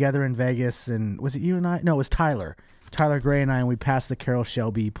riding together in Vegas, and was it you and I? No, it was Tyler. Tyler Gray and I, and we passed the Carroll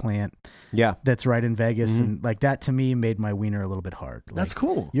Shelby plant Yeah. that's right in Vegas, and like that to me made my wiener a little bit hard. Like, That's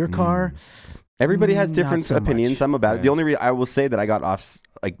cool. Your car, Everybody has Not different so opinions. much. I'm about it. The only reason I will say that I got off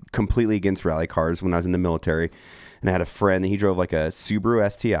like completely against rally cars when I was in the military, and I had a friend, and he drove like a Subaru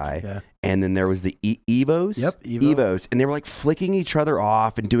STI, Yeah. and then there was the Evos. Yep, Evo. Evos, and they were like flicking each other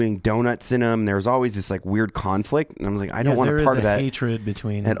off and doing donuts in them. There was always this like weird conflict, and I was like, I don't want there a part is of that. hatred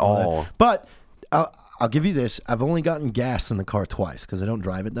between at all. that. But I'll give you this: I've only gotten gas in the car twice because I don't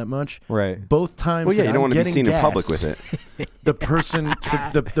drive it that much. Right. Both times. Well, yeah, that you don't I'm want to be getting seen in gas, public with it. The person,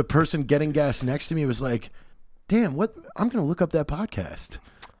 the person getting gas next to me was like, "Damn, what? I'm gonna look up that podcast."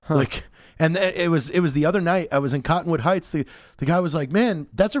 Like, and it was the other night. I was in Cottonwood Heights. The guy was like, "Man,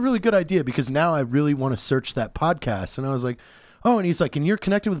 that's a really good idea because now I really want to search that podcast." And I was like, "Oh," and he's like, "And you're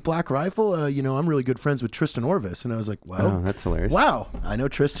connected with Black Rifle? I'm really good friends with Tristan Orvis." And I was like, "Well, Oh, that's hilarious. wow, I know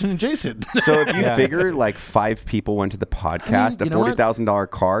Tristan and Jason." So if you figure like 5 people went to the podcast, you know what? a $40,000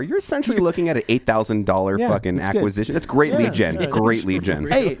 car, you're essentially looking at an $8,000 Yeah, fucking that's good. acquisition. That's great lead gen. yeah, Great lead gen.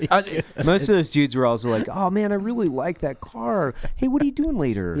 Hey, Most of those dudes were also like, "Oh man, I really like that car. Hey, what are you doing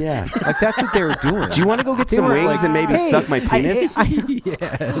later?" Yeah. like that's what they were doing. Do you want to go get They some were wings like, and maybe "Hey, suck my penis?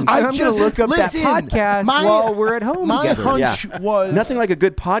 I'm I gonna just look up listen, that podcast my- while we're at home my together. hunch was Nothing like a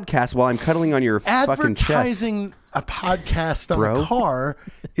good podcast while I'm cuddling on your fucking chest. advertising a podcast on Bro. a car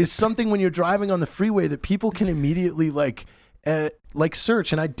is something when you're driving on the freeway that people can immediately like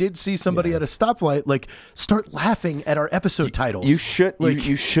search. And I did see somebody at a stoplight like start laughing at our episode titles. You should Like-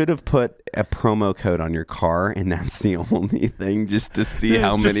 you should have put a promo code on your car, and that's the only thing, just to see Yeah,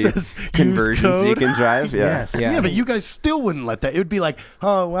 how it just many says, "Use conversions you code." can drive. Yeah. Yes. Yeah. Yeah. But you guys still wouldn't let that. It would be like,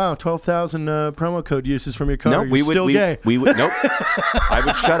 oh wow, 12,000 promo code uses from your car. No, You're we would. still gay. We would. Nope. I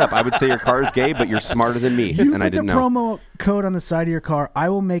would shut up. I would say your car is gay, but you're smarter than me, You and I put the didn't know. promo code on the side of your car. I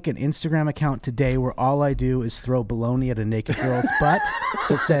will make an Instagram account today where all I do is throw baloney at a naked girl's butt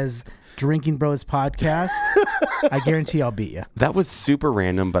that says Drinking Bros Podcast. I guarantee I'll beat you. That was super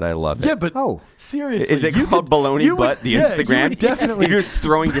random, but I love it. Yeah, but Oh. seriously, Is it you called could- Baloney you would- Butt, the yeah, Instagram? You would definitely. You're just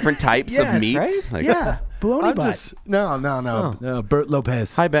throwing different types Yes, of meats. right? Like, Yeah, baloney I'm butt. just no. Bert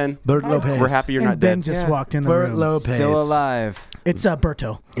Lopez. Hi, Ben. Bert Lopez. We're happy you're and not Ben dead. just Yeah. walked in the Bert room. Lopez. Still alive. It's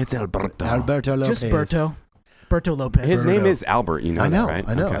Berto. It's Alberto. Alberto Lopez. Just Berto. Berto Lopez. His name Berto. is Albert. You know I know. that, right?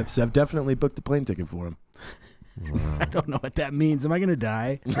 I know. Okay. I've definitely booked the plane ticket for him. I don't know what that means. Am I going to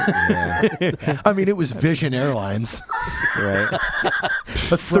die? I mean, it was Vision Airlines, Right.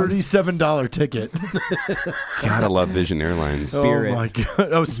 a $37 ticket. Gotta love Vision Airlines. Spirit. Oh my god!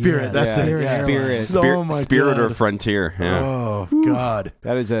 Oh, Spirit. Yeah, That's Spirit it. Yeah. Airlines. Oh my Spirit god. or Frontier. Yeah. Oh god!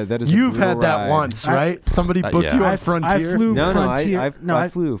 That is a You've brutal had that ride. once, right? Somebody booked yeah. you on I Frontier. flew No, Frontier. I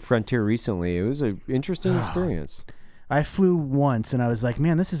flew Frontier recently. It was an interesting experience. I flew once and I was like,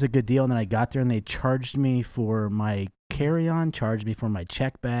 man, this is a good deal. And then I got there and they charged me for my carry-on, charged me for my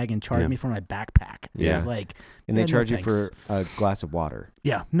check bag, and charged Yeah. me for my backpack. It Yeah. was like, And they yeah, no charge you thanks. for a glass of water.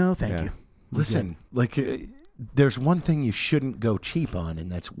 Yeah, no, thank Yeah. you. Listen, like, there's one thing you shouldn't go cheap on, and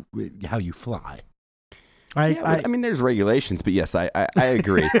that's how you fly. I mean, there's regulations, but yes, I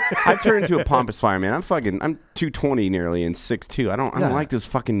agree. I've turned into a pompous fireman. I'm 220 nearly and 6'2". I don't like those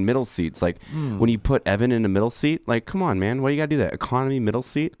fucking middle seats. Like when you put Evan in a middle seat, like come on, man, why you gotta do that? Economy middle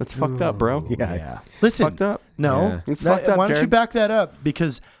seat? That's fucked up, bro. Yeah. Listen, Fucked up. no, Yeah. It's fucked up, why don't you Jared. back that up?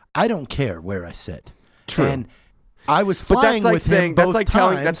 Because I don't care where I sit. True. And I was But flying that's like with saying him both that's like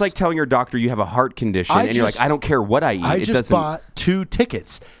times. telling your doctor you have a heart condition, I and you're just- like, I don't care what I eat. I it just doesn't. bought 2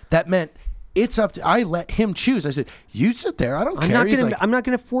 tickets. That meant it's up to, I let him choose. I said, you sit there. I don't care. I'm not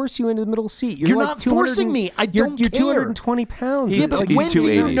gonna force you into the middle seat. You're like not forcing me. I don't You're care. 220 pounds. He's- Yeah, but he's when do you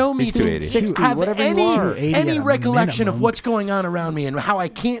 280. know me He's to 280. have whatever you any, are. 80 any at a recollection of minimum. what's going on around me and how I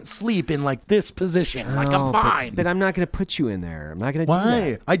can't sleep in like this position? Like I'm fine. But I'm not gonna put you in there. I'm not gonna do Why?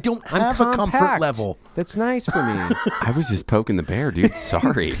 that. I don't I'm have a comfort compact. level. That's nice for me. I was just poking the bear, dude.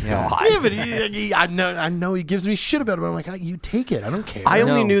 Sorry. God. Yeah, but I know he gives me shit about it. But I'm like, you take it. I don't care. I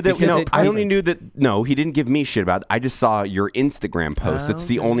only No, knew that. because No, it- I only knew that. No, he didn't give me shit about it. I just saw your Instagram post. That's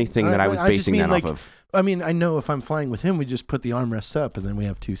the only thing that I was just basing mean, that like, off of. I mean, I know if I'm flying with him, we just put the armrests up and then we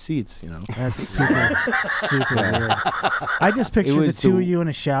have 2 seats. You know. That's super weird. I just pictured the was two the- of you in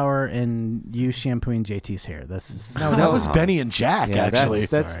a shower and you shampooing JT's hair. That's No, that was Benny and Jack. Yeah, actually,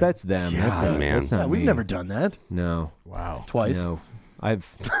 that's them. That's God, not, man. That's not we've me. never done that No. wow. twice. No. I've.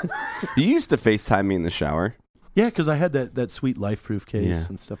 You used to FaceTime me in the shower. Yeah, because I had that sweet life-proof case Yeah.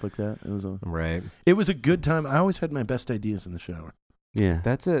 and stuff like that. Right. It was a good time. I always had my best ideas in the shower. Yeah.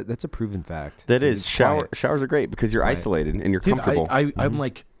 That's a proven fact. That It's is. quiet. Showers are great because you're Right. isolated and you're Dude, comfortable. I'm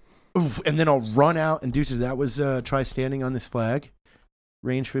like, oof, and then I'll run out and do so. That was try standing on this flag,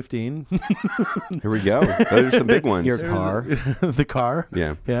 range 15. Here we go. Those are some big ones. Your car. The car.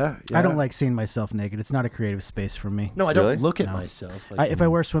 Yeah. Yeah, I don't like seeing myself naked. It's not a creative space for me. No, I don't Really? look at No. myself. Like, If I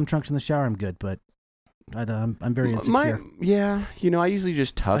wear swim trunks in the shower, I'm good. But I'm very insecure. Yeah. I usually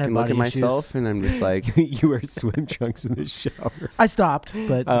just tuck I have and look at body myself, issues. and I'm just like, You wear swim trunks in the shower. I stopped,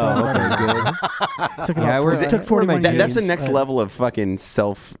 but Oh, that was okay, good. Took Yeah, about we're- took 41 that- years. that's the next but- level of fucking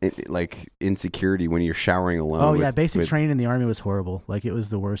self insecurity when you're showering alone. Oh with- yeah, basic with- training in the army was horrible. Like it was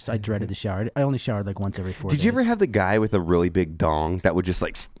the worst. I dreaded the shower. I only showered like once every 4 days. Did you ever have the guy with a really big dong that would just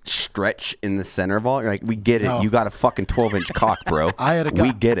like stretch in the center of all? You're like, we get it. No. You got a fucking 12-inch cock, bro. I had a guy.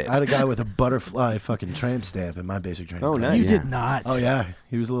 We get it. I had a guy with a butterfly fucking tramp stamp in my basic training. Oh, class. nice. You Yeah. did not. Oh yeah,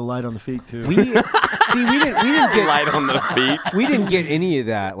 he was a little light on the feet too. We didn't get Light on the feet. we didn't get any of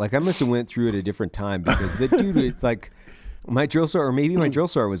that. Like I must have went through it a different time because the dude was like my drill sergeant, or maybe my drill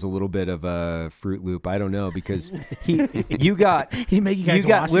sergeant was a little bit of a Fruit Loop. I don't know because you got He make you guys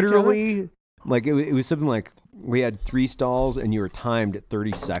got wash each other? literally like it was something like we had 3 stalls and you were timed at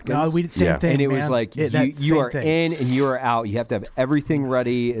 30 seconds. No, we did same Yeah. thing. and it was man. like That you same are thing. in and you are out. You have to have everything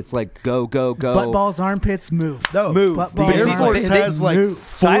ready. It's like go. Butt balls, armpits, move. No, Move. Butt The balls, Air They- Force armpits, has like move.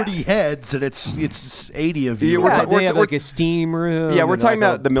 40 heads, and it's 80 of you. Yeah, we're Yeah, ta- they have like a steam room. Yeah, we're and talking like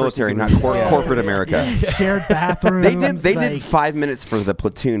a about the military, not person who- corporate America. Shared bathrooms. They like, did 5 minutes for the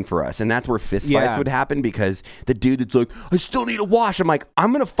platoon for us, and that's where fist fights Yeah. would happen because the dude that's like, I still need a wash. I'm like,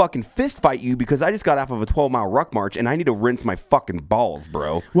 I'm gonna fucking fist fight you because I just got off of a 12-mile ruck march and I need to rinse my fucking balls,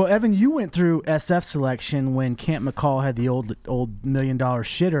 bro. Well, Evan, you went through SF selection when Camp McCall had the old $1 million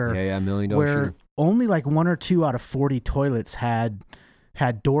shitter. Yeah, $1 million where shitter. only like 1 or 2 out of 40 toilets had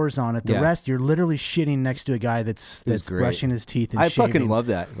doors on it. The Yeah. rest, you're literally shitting next to a guy that's was great. brushing his teeth and I shaving. fucking love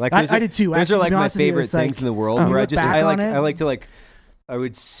that. Like I those are- did too. Those Actually, are to like be my honest with you, favorite it's like, things in the world. you Where I look just back I like on it. I like to like I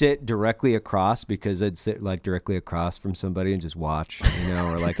would sit directly across because I'd sit like directly across from somebody and just watch,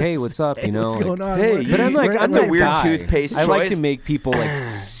 or like, hey, what's up, What's like- going on? Hey, But I'm like, That's I'm a that weird guy. toothpaste I like to choice. make people like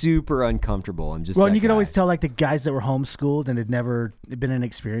super uncomfortable. I'm just Well, that and you can guy. always tell like the guys that were homeschooled and had never been in an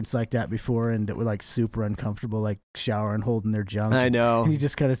experience like that before, and that were like super uncomfortable, like showering, holding their junk. I know. And you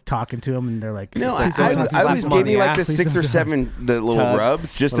just kind of talking to them, and they're like, No, "Please I don't was talk to me." gave me like the Please 6 or don't. 7 the little Tugs.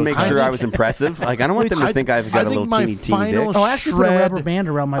 rubs just to Little make sure tugs. I was impressive. Like I don't want them to think I've got a little my teeny dick. final Oh, I actually put a shred rubber band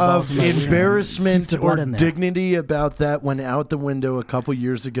around my balls. of and my- embarrassment keeps the blood or in there. dignity about that went out the window a couple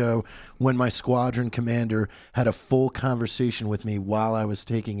years ago when my squadron commander had a full conversation with me while I was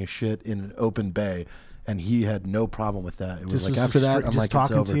taking a shit in an open bay, and he had no problem with that. It was Just like was after that, straight- I'm just like, it's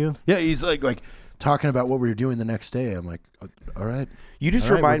talking over. to you? Yeah, he's like talking about what we were doing the next day. I'm like, all right. You just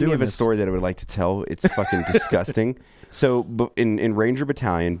All right, remind we're me of doing a this. story that I would like to tell. It's fucking disgusting. So in Ranger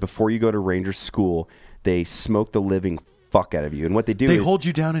Battalion, before you go to Ranger School, they smoke the living fuck out of you. And what they do They is hold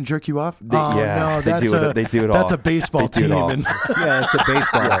you down and jerk you off? yeah, no, they that's do it- they do it all. That's a baseball They do it team. all. And Yeah, it's a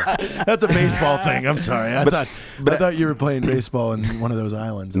baseball. that's a baseball thing. I'm sorry. I thought you were playing baseball in one of those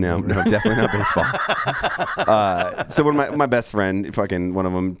islands. or No, whatever. definitely not baseball. So one of my best friend, fucking one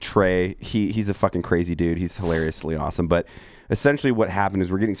of them, Trey, he's a fucking crazy dude. He's hilariously awesome. But essentially what happened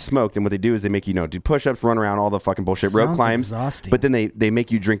is we're getting smoked, and what they do is they make you do push-ups, run around, all the fucking bullshit, rope Sounds climbs. exhausting. But then they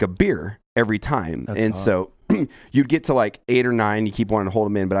make you drink a beer every time. That's and hot. so you'd get to like 8 or 9, you keep wanting to hold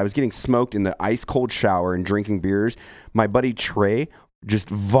them in. But I was getting smoked in the ice cold shower and drinking beers. My buddy Trey just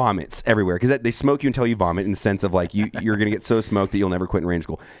vomits everywhere because they smoke you until you vomit, in the sense of like you're gonna get so smoked that you'll never quit in Ranger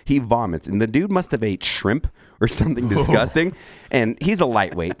School. He vomits, and the dude must have ate shrimp or something disgusting. And he's a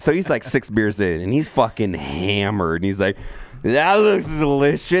lightweight, so he's like 6 beers in, and he's fucking hammered. And he's like, That looks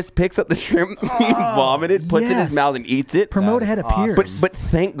delicious. Picks up the shrimp he vomited, puts it in his yes. mouth and eats it. Promote ahead of peers. But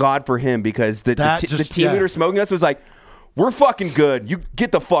thank God for him, because the team yeah. leader smoking us was like, we're fucking good. You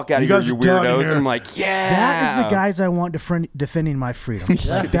get the fuck out of here, guys you are done weirdos. here. And I'm like, yeah. That is the guys I want defending my freedom.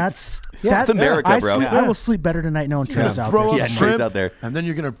 That's America, I bro. I will sleep better tonight knowing Trey's out Throw there. up Yeah, somewhere. Trey's out there. and then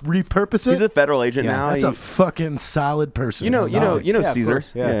you're gonna repurpose it. He's a federal agent now. That's a fucking solid person. you know of Caesar.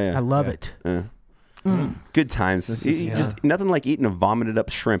 course, yeah. I love it. Good times. Just nothing like eating a vomited up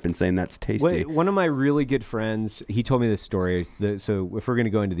shrimp and saying that's tasty. Wait, one of my really good friends, he told me this story. So if we're going to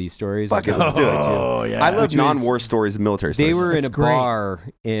go into these stories, Fuck it, let's do it. Oh yeah. I love non-war stories, military they stories. were in That's a great. bar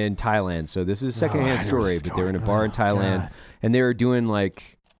in Thailand. So this is a secondhand story, but they were in a bar in Thailand, and they were doing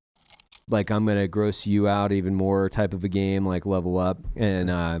like I'm going to gross you out even more type of a game, like level up.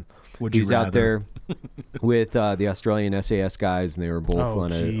 And Would he you was out rather? there with the Australian SAS guys, and they were both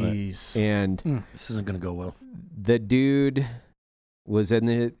on it. jeez. And This isn't gonna go well. the dude was in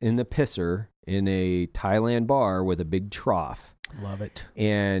the pisser in a Thailand bar with a big trough. Love it.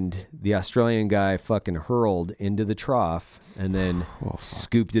 And the Australian guy fucking hurled into the trough and then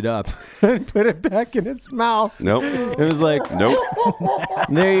scooped it up and put it back in his mouth. Nope. It was like, Nope.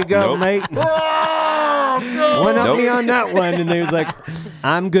 there you go, Nope. mate. One up me on that one. And he was like,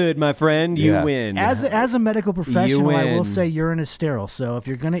 I'm good, my friend. You Yeah. win. As a medical professional, I will win. say urine is sterile. So if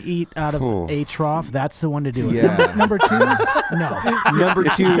you're gonna eat out of a trough, that's the one to do it. Yeah. Number two, no. Number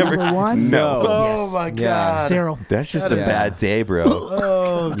two. Number one, No. Oh Yes. my Yeah. god. sterile. That's just a bad day, bro.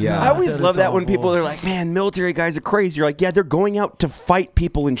 Oh Yeah. I always that love is that when awful. people are like, man, military guys are crazy. You're like, yeah, they're going out to fight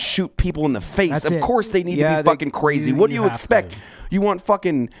people and shoot people in the face. That's of it. course they need Yeah, to be they- fucking crazy. you- What do you you have expect? to. You want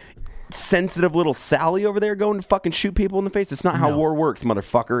fucking sensitive little Sally over there going to fucking shoot people in the face? It's not how war works,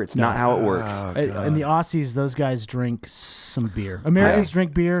 motherfucker. It's not how it works. And the Aussies, those guys drink some beer. Americans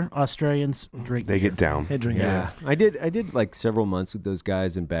drink beer. Australians drink They beer. get down. Hey, drink Yeah, I did like several months with those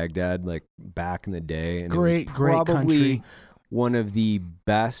guys in Baghdad, like back in the day, and Great it was great probably country. one of the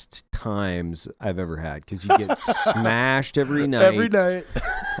best times I've ever had because you get smashed every night. Every night.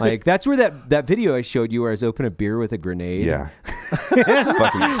 Like that's where that video I showed you where I was opening a beer with a grenade. Yeah. It's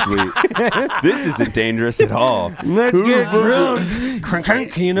fucking sweet. This isn't dangerous at all. Let's get drunk,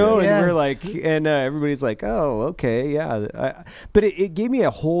 crank, you know, and we're Yes. like, and everybody's like, oh, okay, yeah. But it gave me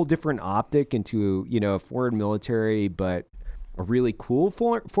a whole different optic into, a foreign military, but a really cool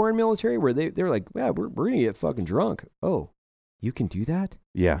foreign military where they're like, yeah, we're gonna get fucking drunk. Oh, you can do that?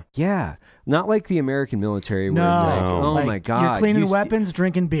 Yeah. Yeah, not like the American military where No, it's like, oh Like, my god, you're cleaning you st- weapons,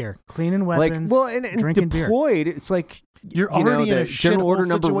 drinking beer. Cleaning like, weapons, well, and drinking beer. deployed, it's like. You're You know, already in the a general shithole order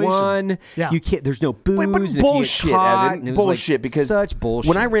number situation. one. Yeah. You can't. There's no booze. But and if you get bullshit, caught, Evan. and it was Bullshit, like because such bullshit.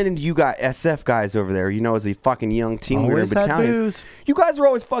 when I ran into you guys, SF guys over there, as a fucking young team leader in Always had battalion, booze. you guys were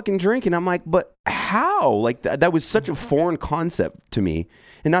always fucking drinking. I'm like, but how? Like that was such a foreign concept to me.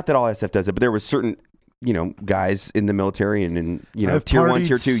 And not that all SF does it, but there was certain, guys in the military and in, I've tier 1, partied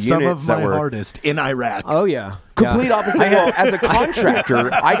tier 2 some units of that my were hardest in Iraq. oh yeah, complete yeah. opposite. Well, as a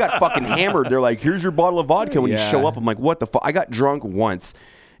contractor, I got fucking hammered. They're like, here's your bottle of vodka when you Yeah. show up. I'm like, what the fuck? I got drunk once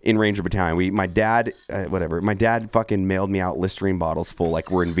in Ranger Battalion. My dad fucking mailed me out Listerine bottles full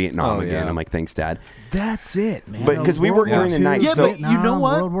like we're in Vietnam Oh, again. yeah. I'm like, thanks, Dad. That's it, man. But 'cause we World worked during War the II, night, Yeah, so- but you know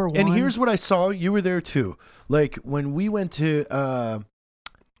what? World War And I. here's what I saw. You were there too. Like when we went to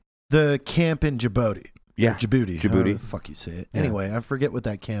the camp in Djibouti. Yeah. Djibouti. Djibouti. However the fuck you say it. Anyway, I forget what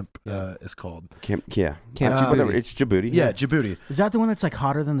that camp is called. Camp Camp whatever. Djibouti. It's Djibouti. Yeah, Djibouti. Is that the one that's like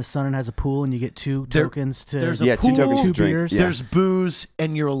hotter than the sun and has a pool and you get two There- tokens to? there's a Yeah, 2 pool, tokens to two drink. beers. Yeah. There's booze,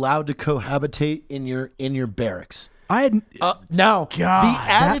 and you're allowed to cohabitate in your barracks. I had Now, God, the that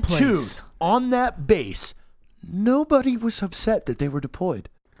attitude place. on that base, nobody was upset that they were deployed.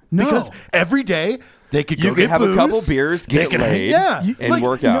 No. Because every day they could You go could get have booze, a couple beers, they get could- laid, yeah, and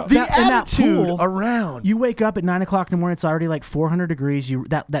work out. The That- in that attitude pool, around. You wake up at 9:00 in the morning. It's already like 400 degrees.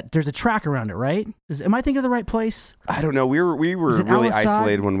 That there's a track around it, right? Am I thinking of the right place? I don't know. We were Is it really Al-Assad?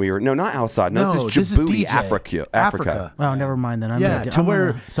 isolated when we were. No, not Al-Assad. No, No, this is Djibouti, DJ. Africa. Africa. Oh, never mind then. Yeah, to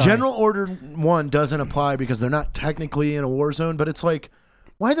where sorry. General Order 1 doesn't apply because they're not technically in a war zone, but it's like,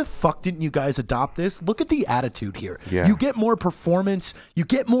 why the fuck didn't you guys adopt this? Look at the attitude here. Yeah. You get more performance, you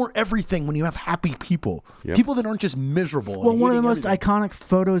get more everything when you have happy people. Yep. People that aren't just miserable. Well, and one of the hating most everything. iconic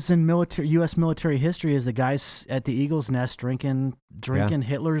photos in U.S. military history is the guys at the Eagle's Nest drinking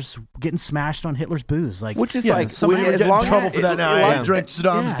Hitler's, getting smashed on Hitler's booze. Like, Which is Yeah, like somebody would as get long in trouble as for that now. as- I drank Saddam's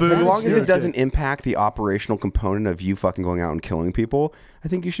yeah, booze. As long as Yeah. it doesn't impact the operational component of you fucking going out and killing people, I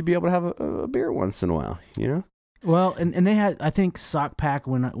think you should be able to have a beer once in a while. well, and they had, I think, sock pack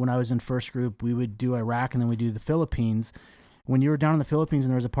when I was in first group, we would do Iraq and then we do the Philippines. When you were down in the Philippines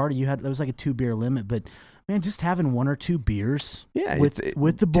and there was a party, there was like a 2 beer limit, but man, just having 1 or 2 beers Yeah,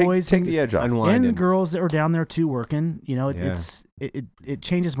 with the boys, take the edge off. Unwind and girls that were down there too working. You know, Yeah. it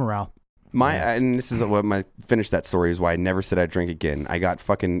changes morale. And this is what finish that story is why I never said I'd drink again. I got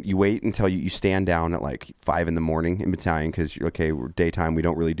you wait until you stand down at like 5 a.m. in battalion because we're daytime. We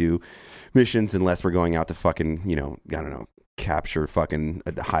don't really do missions unless we're going out to fucking, I don't know, capture fucking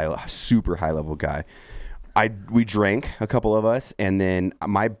a super high level guy. We drank, a couple of us, and then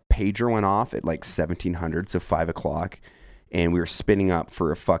my pager went off at like 1700, so 5 o'clock, and we were spinning up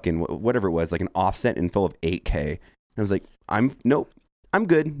for a fucking whatever it was, like an offset info of 8K. And I was like, I'm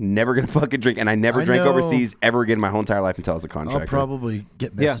good. Never gonna fucking drink, and I never drank overseas ever again in my whole entire life until I was a contractor. I'll probably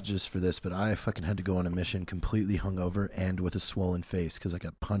get messages for this, but I fucking had to go on a mission completely hungover and with a swollen face because I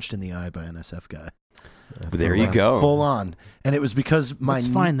got punched in the eye by an SF guy. But there you go, full on, and it was because my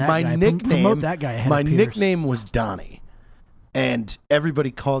Promote that guy ahead my of Pierce. nickname was Donnie, and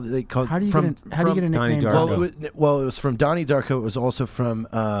everybody called. They called. How do you get a nickname? Well, it was from Donnie Darko. It was also from.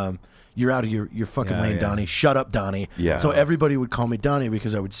 You're out of your fucking lane, Donnie. Shut up, Donnie. Yeah. So everybody would call me Donnie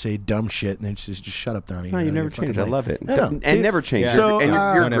because I would say dumb shit, and then just shut up, Donnie. No, you never changed. I love it. And never changed. So, and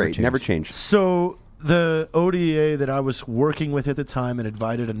you're great. changed. Never changed. So the ODA that I was working with at the time had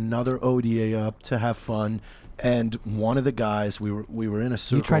invited another ODA up to have fun, and one of the guys we were in a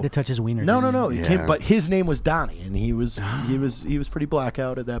circle. You tried to touch his wiener. No. He came, but his name was Donnie, and he was pretty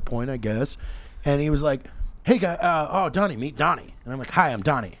blackout at that point, I guess. And he was like, "Hey guy, Donnie, meet Donnie." And I'm like, "Hi, I'm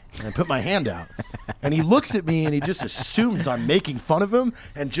Donnie." And I put my hand out, and he looks at me, and he just assumes I'm making fun of him,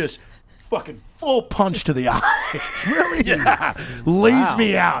 and just fucking full punch to the eye. Really? Yeah, lays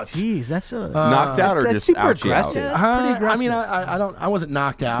me out. Jeez, that's a Knocked out or just super out? aggressive. Yeah, that's pretty aggressive. I mean, I wasn't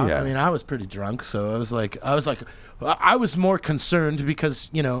knocked out. Yeah. I mean, I was pretty drunk, so I was more concerned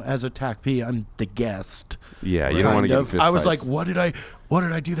because, as a TAC-P, I'm the guest. Yeah, you don't want to get in fist I was fights. like, what did I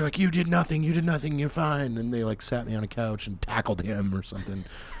do? They're like, you did nothing, you're fine. And they like sat me on a couch and tackled him or something.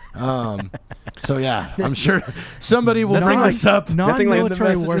 So yeah, I'm sure somebody will bring this up.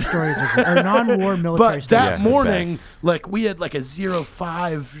 Non-military war stories or non-war military But stories. that the morning, best. like we had like a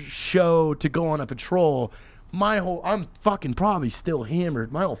 05 show to go on a patrol. I'm fucking probably still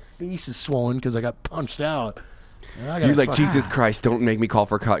hammered. My whole face is swollen because I got punched out. You're like, Jesus Christ, don't make me call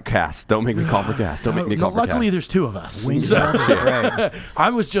for cast. Don't make me call for cast. Don't make me call for cast. Luckily, there's 2 of us. Wings So- Right. I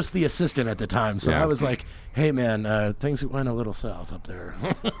was just the assistant at the time, so Yeah. I was like, "Hey, man, things went a little south up there."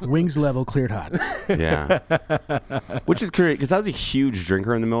 Wings level cleared hot. Yeah. Which is crazy because I was a huge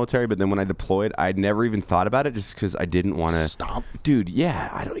drinker in the military, but then when I deployed, I'd never even thought about it just because I didn't want to Stop. Dude,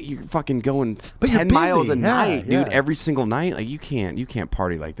 yeah, you're fucking going But you're 10 miles a busy. Yeah, night, dude, yeah. every single night. Like you can't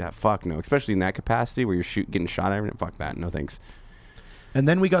party like that. Fuck no, especially in that capacity where you're getting shot at. Fuck that. No thanks. And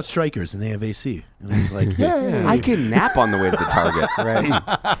then we got strikers, and they have AC, and I was like, "Yeah, I can nap on the way to the target.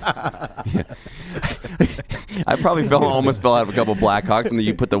 Right. I probably almost fell out of a couple Blackhawks, and then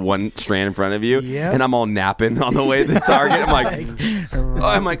you put the one strand in front of you, Yep. and I'm all napping on the way to the target.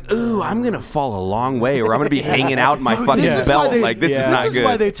 I'm like, ooh, I'm gonna fall a long way, or I'm gonna be hanging out in my fucking This is belt. why they- Like this is not This good. is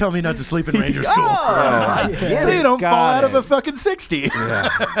why they tell me not to sleep in Ranger School. Yeah. So you don't fall Got out of it. a fucking 60. Do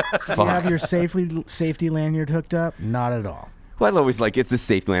you have your safety lanyard hooked up? Not at all. Well, I always like it's the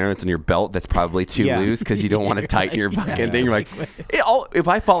safety lanyard that's on your belt that's probably too Yeah. loose because you don't want to tighten your fucking thing. You're like, if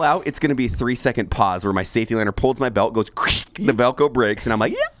I fall out, it's gonna be a 3-second pause where my safety lanyard pulls my belt, goes, the Velcro breaks, and I'm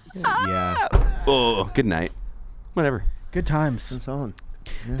like, Yeah. oh, good night, whatever. Good times. It's on.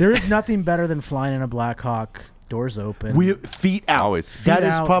 There is nothing better than flying in a Black Hawk, doors open. We feet out. Always. Feet That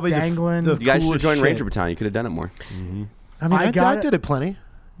is out, probably dangling. the You guys should coolest join shit. Ranger Battalion. You could have done it more. I mean, I I did it plenty.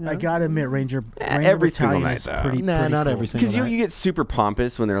 I gotta admit, Ranger every single Battalion night, is though. pretty, Nah, pretty not cool. every single Because night. you get super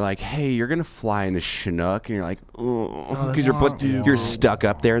pompous when they're like, "Hey, you're gonna fly in the Chinook," and you're like, "Oh," because you're stuck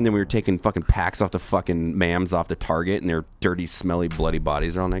up there. And then we were taking fucking packs off the fucking mams off the target, and their dirty, smelly, bloody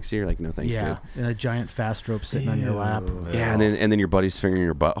bodies are all next to you. You're like, "No thanks, Yeah, dude." and a giant fast rope sitting on your lap. Yeah, and then your buddy's fingering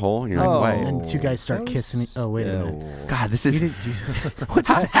your butthole, and you're Oh. like, And "Why?" 2 guys start kissing. Oh, wait a minute. God, this You is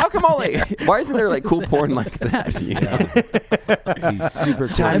didn't, how come all like why isn't there like cool porn like that? You know? He's super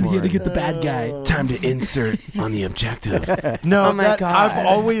cool. I'm here to get the bad guy. Time to insert on the objective. No, Oh my God. I've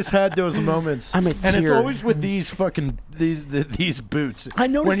always had those moments, I'm a and it's tear. always with these fucking these boots. I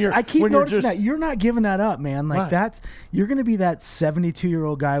noticed. I keep when you're noticing just- that you're not giving that up, man. Like What? you're gonna be that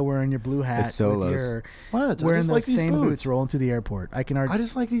 72-year-old guy wearing your blue hat, with solos. your What? I wearing just the like these same boots. boots rolling through the airport. I can argue. I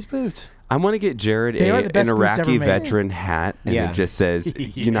just like these boots. I want to get Jared They are the an best boots ever Iraqi made. veteran hat, and Yeah. it just says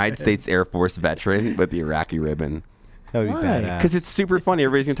United States Air Force veteran with the Iraqi ribbon. That would be Why? badass. Because it's super funny.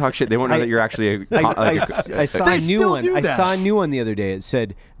 Everybody's gonna talk shit. They won't know that you're actually I saw They a new still one. do I that. saw a new one the other day. It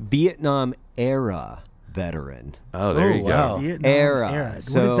said Vietnam era veteran. Oh, there you wow. go. Vietnam Era. What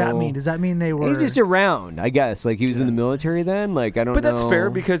does that So- mean? Does that mean they were? He's just around, I guess. Like he was in the military then. Like I don't. But that's know. fair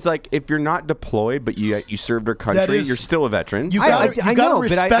because like if you're not deployed but you served our country, is- you're still a veteran. You So- gotta- I gotta know,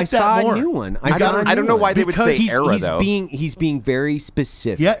 but I respect saw that more. a new one. I don't know why they would say he's, era he's though. He's being very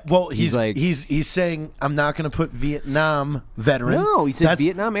specific. Yeah, well, he's like he's saying I'm not going to put Vietnam veteran. no, he said That's-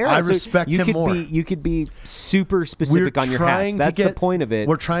 Vietnam era. I So respect you him could more. You could be super specific on your hats. That's the point of it.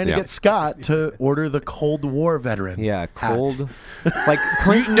 We're trying to Yeah. get Scott to order the Cold War veteran. yeah, hat. cold, like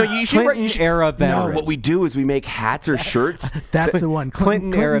Clinton, you should Clinton era veteran. No, what we do is we make hats or shirts. That's the one.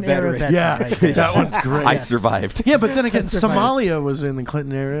 Clinton era veteran. Yeah, right there. that one's great. I survived. Yeah, but then again, Survived. Somalia was in the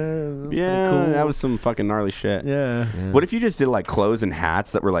Clinton era. That's kinda Yeah, cool. that was some fucking gnarly shit. Yeah. What if you just did like clothes and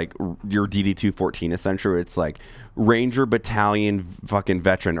hats that were like your DD-214 essentially? It's like Ranger Battalion fucking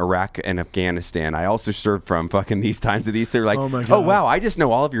veteran, Iraq and Afghanistan. I also served from fucking these times of these. They're like, Oh my oh God. wow, I just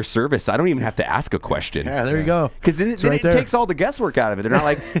know all of your service. I don't even have to ask a question. Yeah, there you go. Because then, It's then right it there. takes all the guesswork out of it. They're not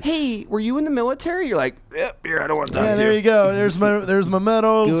like, hey, were you in the military? You're like, yep, here, I don't want to talk Yeah, to there you. you go. There's my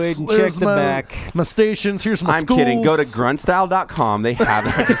medals. Go ahead and There's check the my, back. my stations. Here's my I'm schools. kidding. Go to gruntstyle.com. They have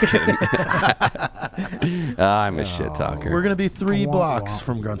it. I'm just kidding. I'm a shit talker. We're gonna be 3 Wah, blocks wah,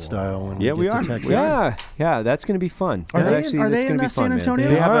 from Grunt Style when Yeah, we we get are. to Texas. Yeah, that's gonna be fun. Are they Actually, in- are that's they gonna in, be San fun, man. Antonio?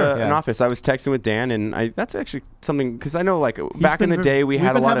 They have are. an office. I was texting with Dan, and that's actually something because I know like back in the been- day we we've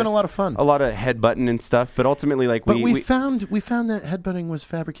had been a lot having of a lot of fun. a lot of headbutting and stuff. But ultimately, like But we found that headbutting was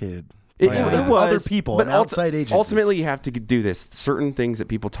fabricated. It, by it was other people but and outside agencies. Ultimately, you have to do this. Certain things that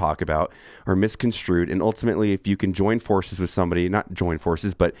people talk about are misconstrued, and ultimately, if you can join forces with somebody, not join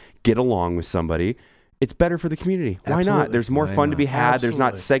forces, but get along with somebody, it's better for the community. Why not? Absolutely. There's more fun to be had. There's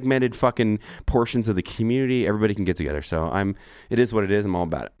not Absolutely. segmented fucking portions of the community. Everybody can get together. So it is what it is. I'm all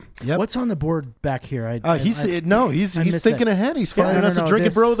about it. Yep. What's on the board back here? He's I missed thinking it. ahead. He's Yeah, finding no, us no, a drinking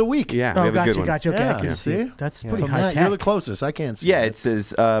this- bro of the week. Yeah, we Oh, have a good gotcha, one. gotcha. Okay, Yeah. I can see. See? it. That's So pretty high Matt, tech. you're the closest. I can't see. Yeah, it. it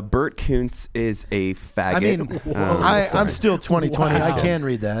says Bert Kuntz is a faggot. I mean, Sorry. I'm still 2020. I Wow. can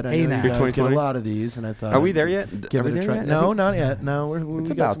read that. I Hey, know now. you You're guys get 2020? a lot of these, and I thought, Are we there I'd yet? Give Are it we a there try. yet? No, not yet. No, It's we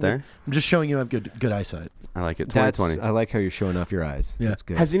got about some- there. I'm just showing you I have good eyesight. I like it. That's, 2020. I like how you're showing off your eyes. Yeah. That's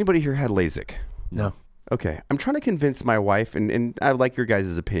good. Has anybody here had LASIK? No. Okay, I'm trying to convince my wife, and I would like your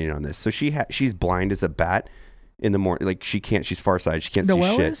guys' opinion on this. So she's blind as a bat in the morning. Like she can't. She's farsighted. She can't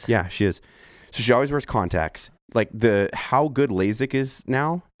Noelle see shit. is? Yeah, she is. So she always wears contacts. Like how good LASIK is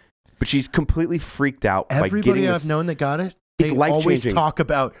now, but she's completely freaked out by Everybody getting I've this. known that got it, It's they always life-changing. talk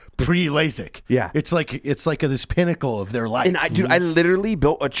about pre-LASIK. Yeah. It's like this pinnacle of their life. And I literally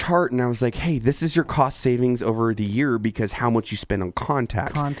built a chart, and I was like, "Hey, this is your cost savings over the year because how much you spend on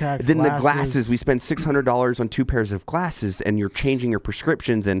contacts. Contacts, Then the glasses. glasses, we spend $600 on 2 pairs of glasses, and you're changing your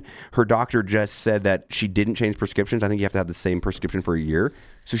prescriptions." And her doctor just said that she didn't change prescriptions. I think you have to have the same prescription for a year.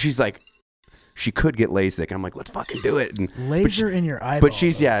 So she's like, she could get LASIK. I'm like, let's fucking do it. And, Laser in your eyeball. but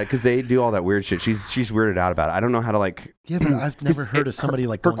she's because they do all that weird shit. She's weirded out about it. I don't know how to like. yeah, but I've never heard of somebody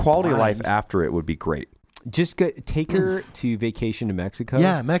like her going quality of life blind. after it would be great. Just take her to vacation to Mexico.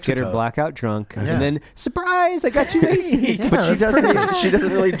 Yeah, Get Mexico. her blackout drunk, Yeah. and then surprise! I got you LASIK. Yeah, But she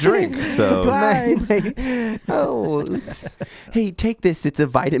doesn't really drink. So Surprise! Oh, oops. hey, take this. It's a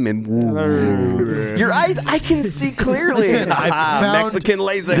vitamin. Your eyes, I can see clearly. Listen, I found Mexican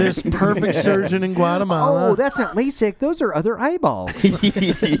laser. this perfect surgeon in Guatemala. Oh, that's not LASIK. Those are other eyeballs.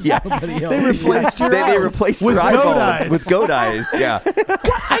 yeah. They replaced your They eyes replaced with your goat eyeballs eyes. with goat eyes. Yeah.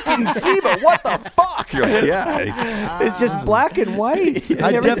 I can see, but what the fuck? You're like, yeah. It's just black and white. And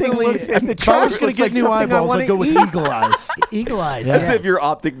I everything definitely, looks- and the if I was trash going looks to get like new something I eyeballs, wanna I'd go with eat. eagle eyes. Eagle eyes. Yeah. As yes. if your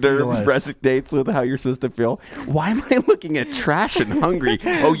optic nerve Realize. resonates with how you're supposed to feel. Why am I looking at trash and hungry?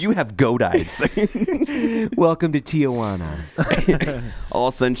 Oh, you have goat eyes. Welcome to Tijuana. All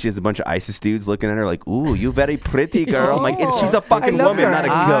of a sudden, she has a bunch of ISIS dudes looking at her like, "Ooh, you very pretty girl." I'm like, and she's a fucking I love woman, your not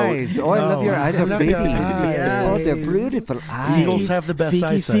a eyes. goat. Oh, I love your No, eyes. I Are love pretty. your eyes. Oh, they're beautiful eyes. Eagles have the best Feeky,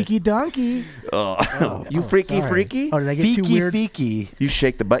 eyesight. feeky donkey. You freaky, Sorry. freaky. Oh, did I get too Feeky, weird? feeky. You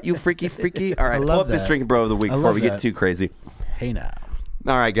shake the butt, you freaky, freaky. All right, pull love up this that. drinking bro of the week I before love we get that. too crazy. Hey now.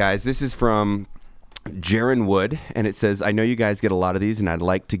 All right, guys, this is from Jaron Wood, and it says, "I know you guys get a lot of these, and I'd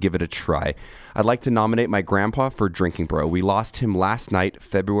like to give it a try. I'd like to nominate my grandpa for Drinking Bro. We lost him last night,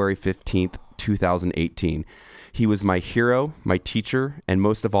 February 15th, 2018. He was my hero, my teacher, and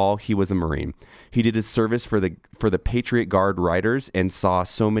most of all, he was a Marine. He did his service for the Patriot Guard Riders and saw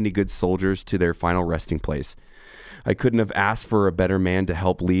so many good soldiers to their final resting place. I couldn't have asked for a better man to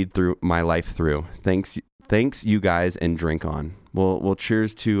help lead through my life through. Thanks, you guys, and drink on." Well,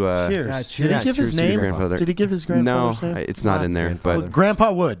 cheers to Cheers. Yeah, Did cheers. he give cheers his to your name? grandfather. Did he give his No, grandfather's name? it's not in there, but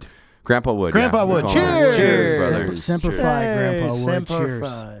Grandpa Wood. Grandpa Wood. Grandpa yeah, Wood. we'll call him. Cheers. Cheers, brothers. Semper Cheers. Fi, Grandpa Wood. Semper Cheers.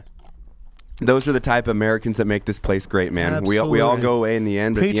 Fi. Those are the type of Americans that make this place great, man. We all go away in the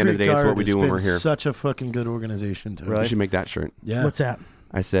end, but at the end of the day, it's what we do when we're here. Such a fucking good organization, too. You should make that shirt. Yeah. What's that?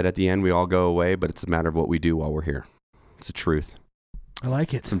 I said at the end, we all go away, but it's a matter of what we do while we're here. It's the truth. I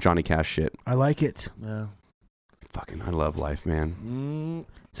like it. Some Johnny Cash shit. I like it. Yeah. Fucking, I love life, man.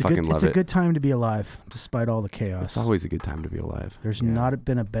 It's a good time to be alive, despite all the chaos. It's always a good time to be alive. There's not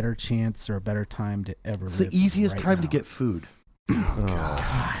been a better chance or a better time to ever live. It's the easiest right time now. to get food. Oh,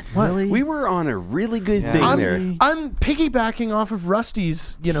 God, What? really? We were on a really good thing there. I'm piggybacking off of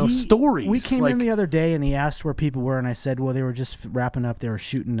Rusty's, stories. We came in the other day and he asked where people were, and I said, well, they were just wrapping up. They were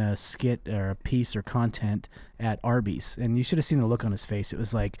shooting a skit or a piece or content at Arby's, and you should have seen the look on his face. It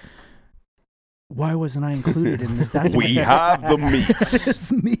was like, why wasn't I included in this? That's We have the meats.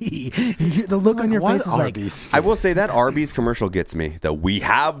 It's me. The look on your face is Arby's like, I will say that Arby's commercial gets me. The we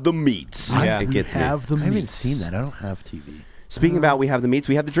have the meats. Yeah. It gets me. the I haven't meats. seen that. I don't have TV. Speaking about we have the meats,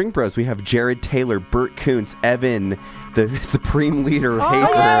 we have the Drink Bros. We have Jared Taylor, Bert Kuntz, Evan, the Supreme Leader,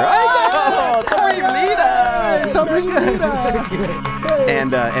 Hafer. Supreme Leader!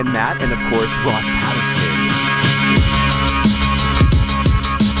 And Matt, and of course, Ross Patterson.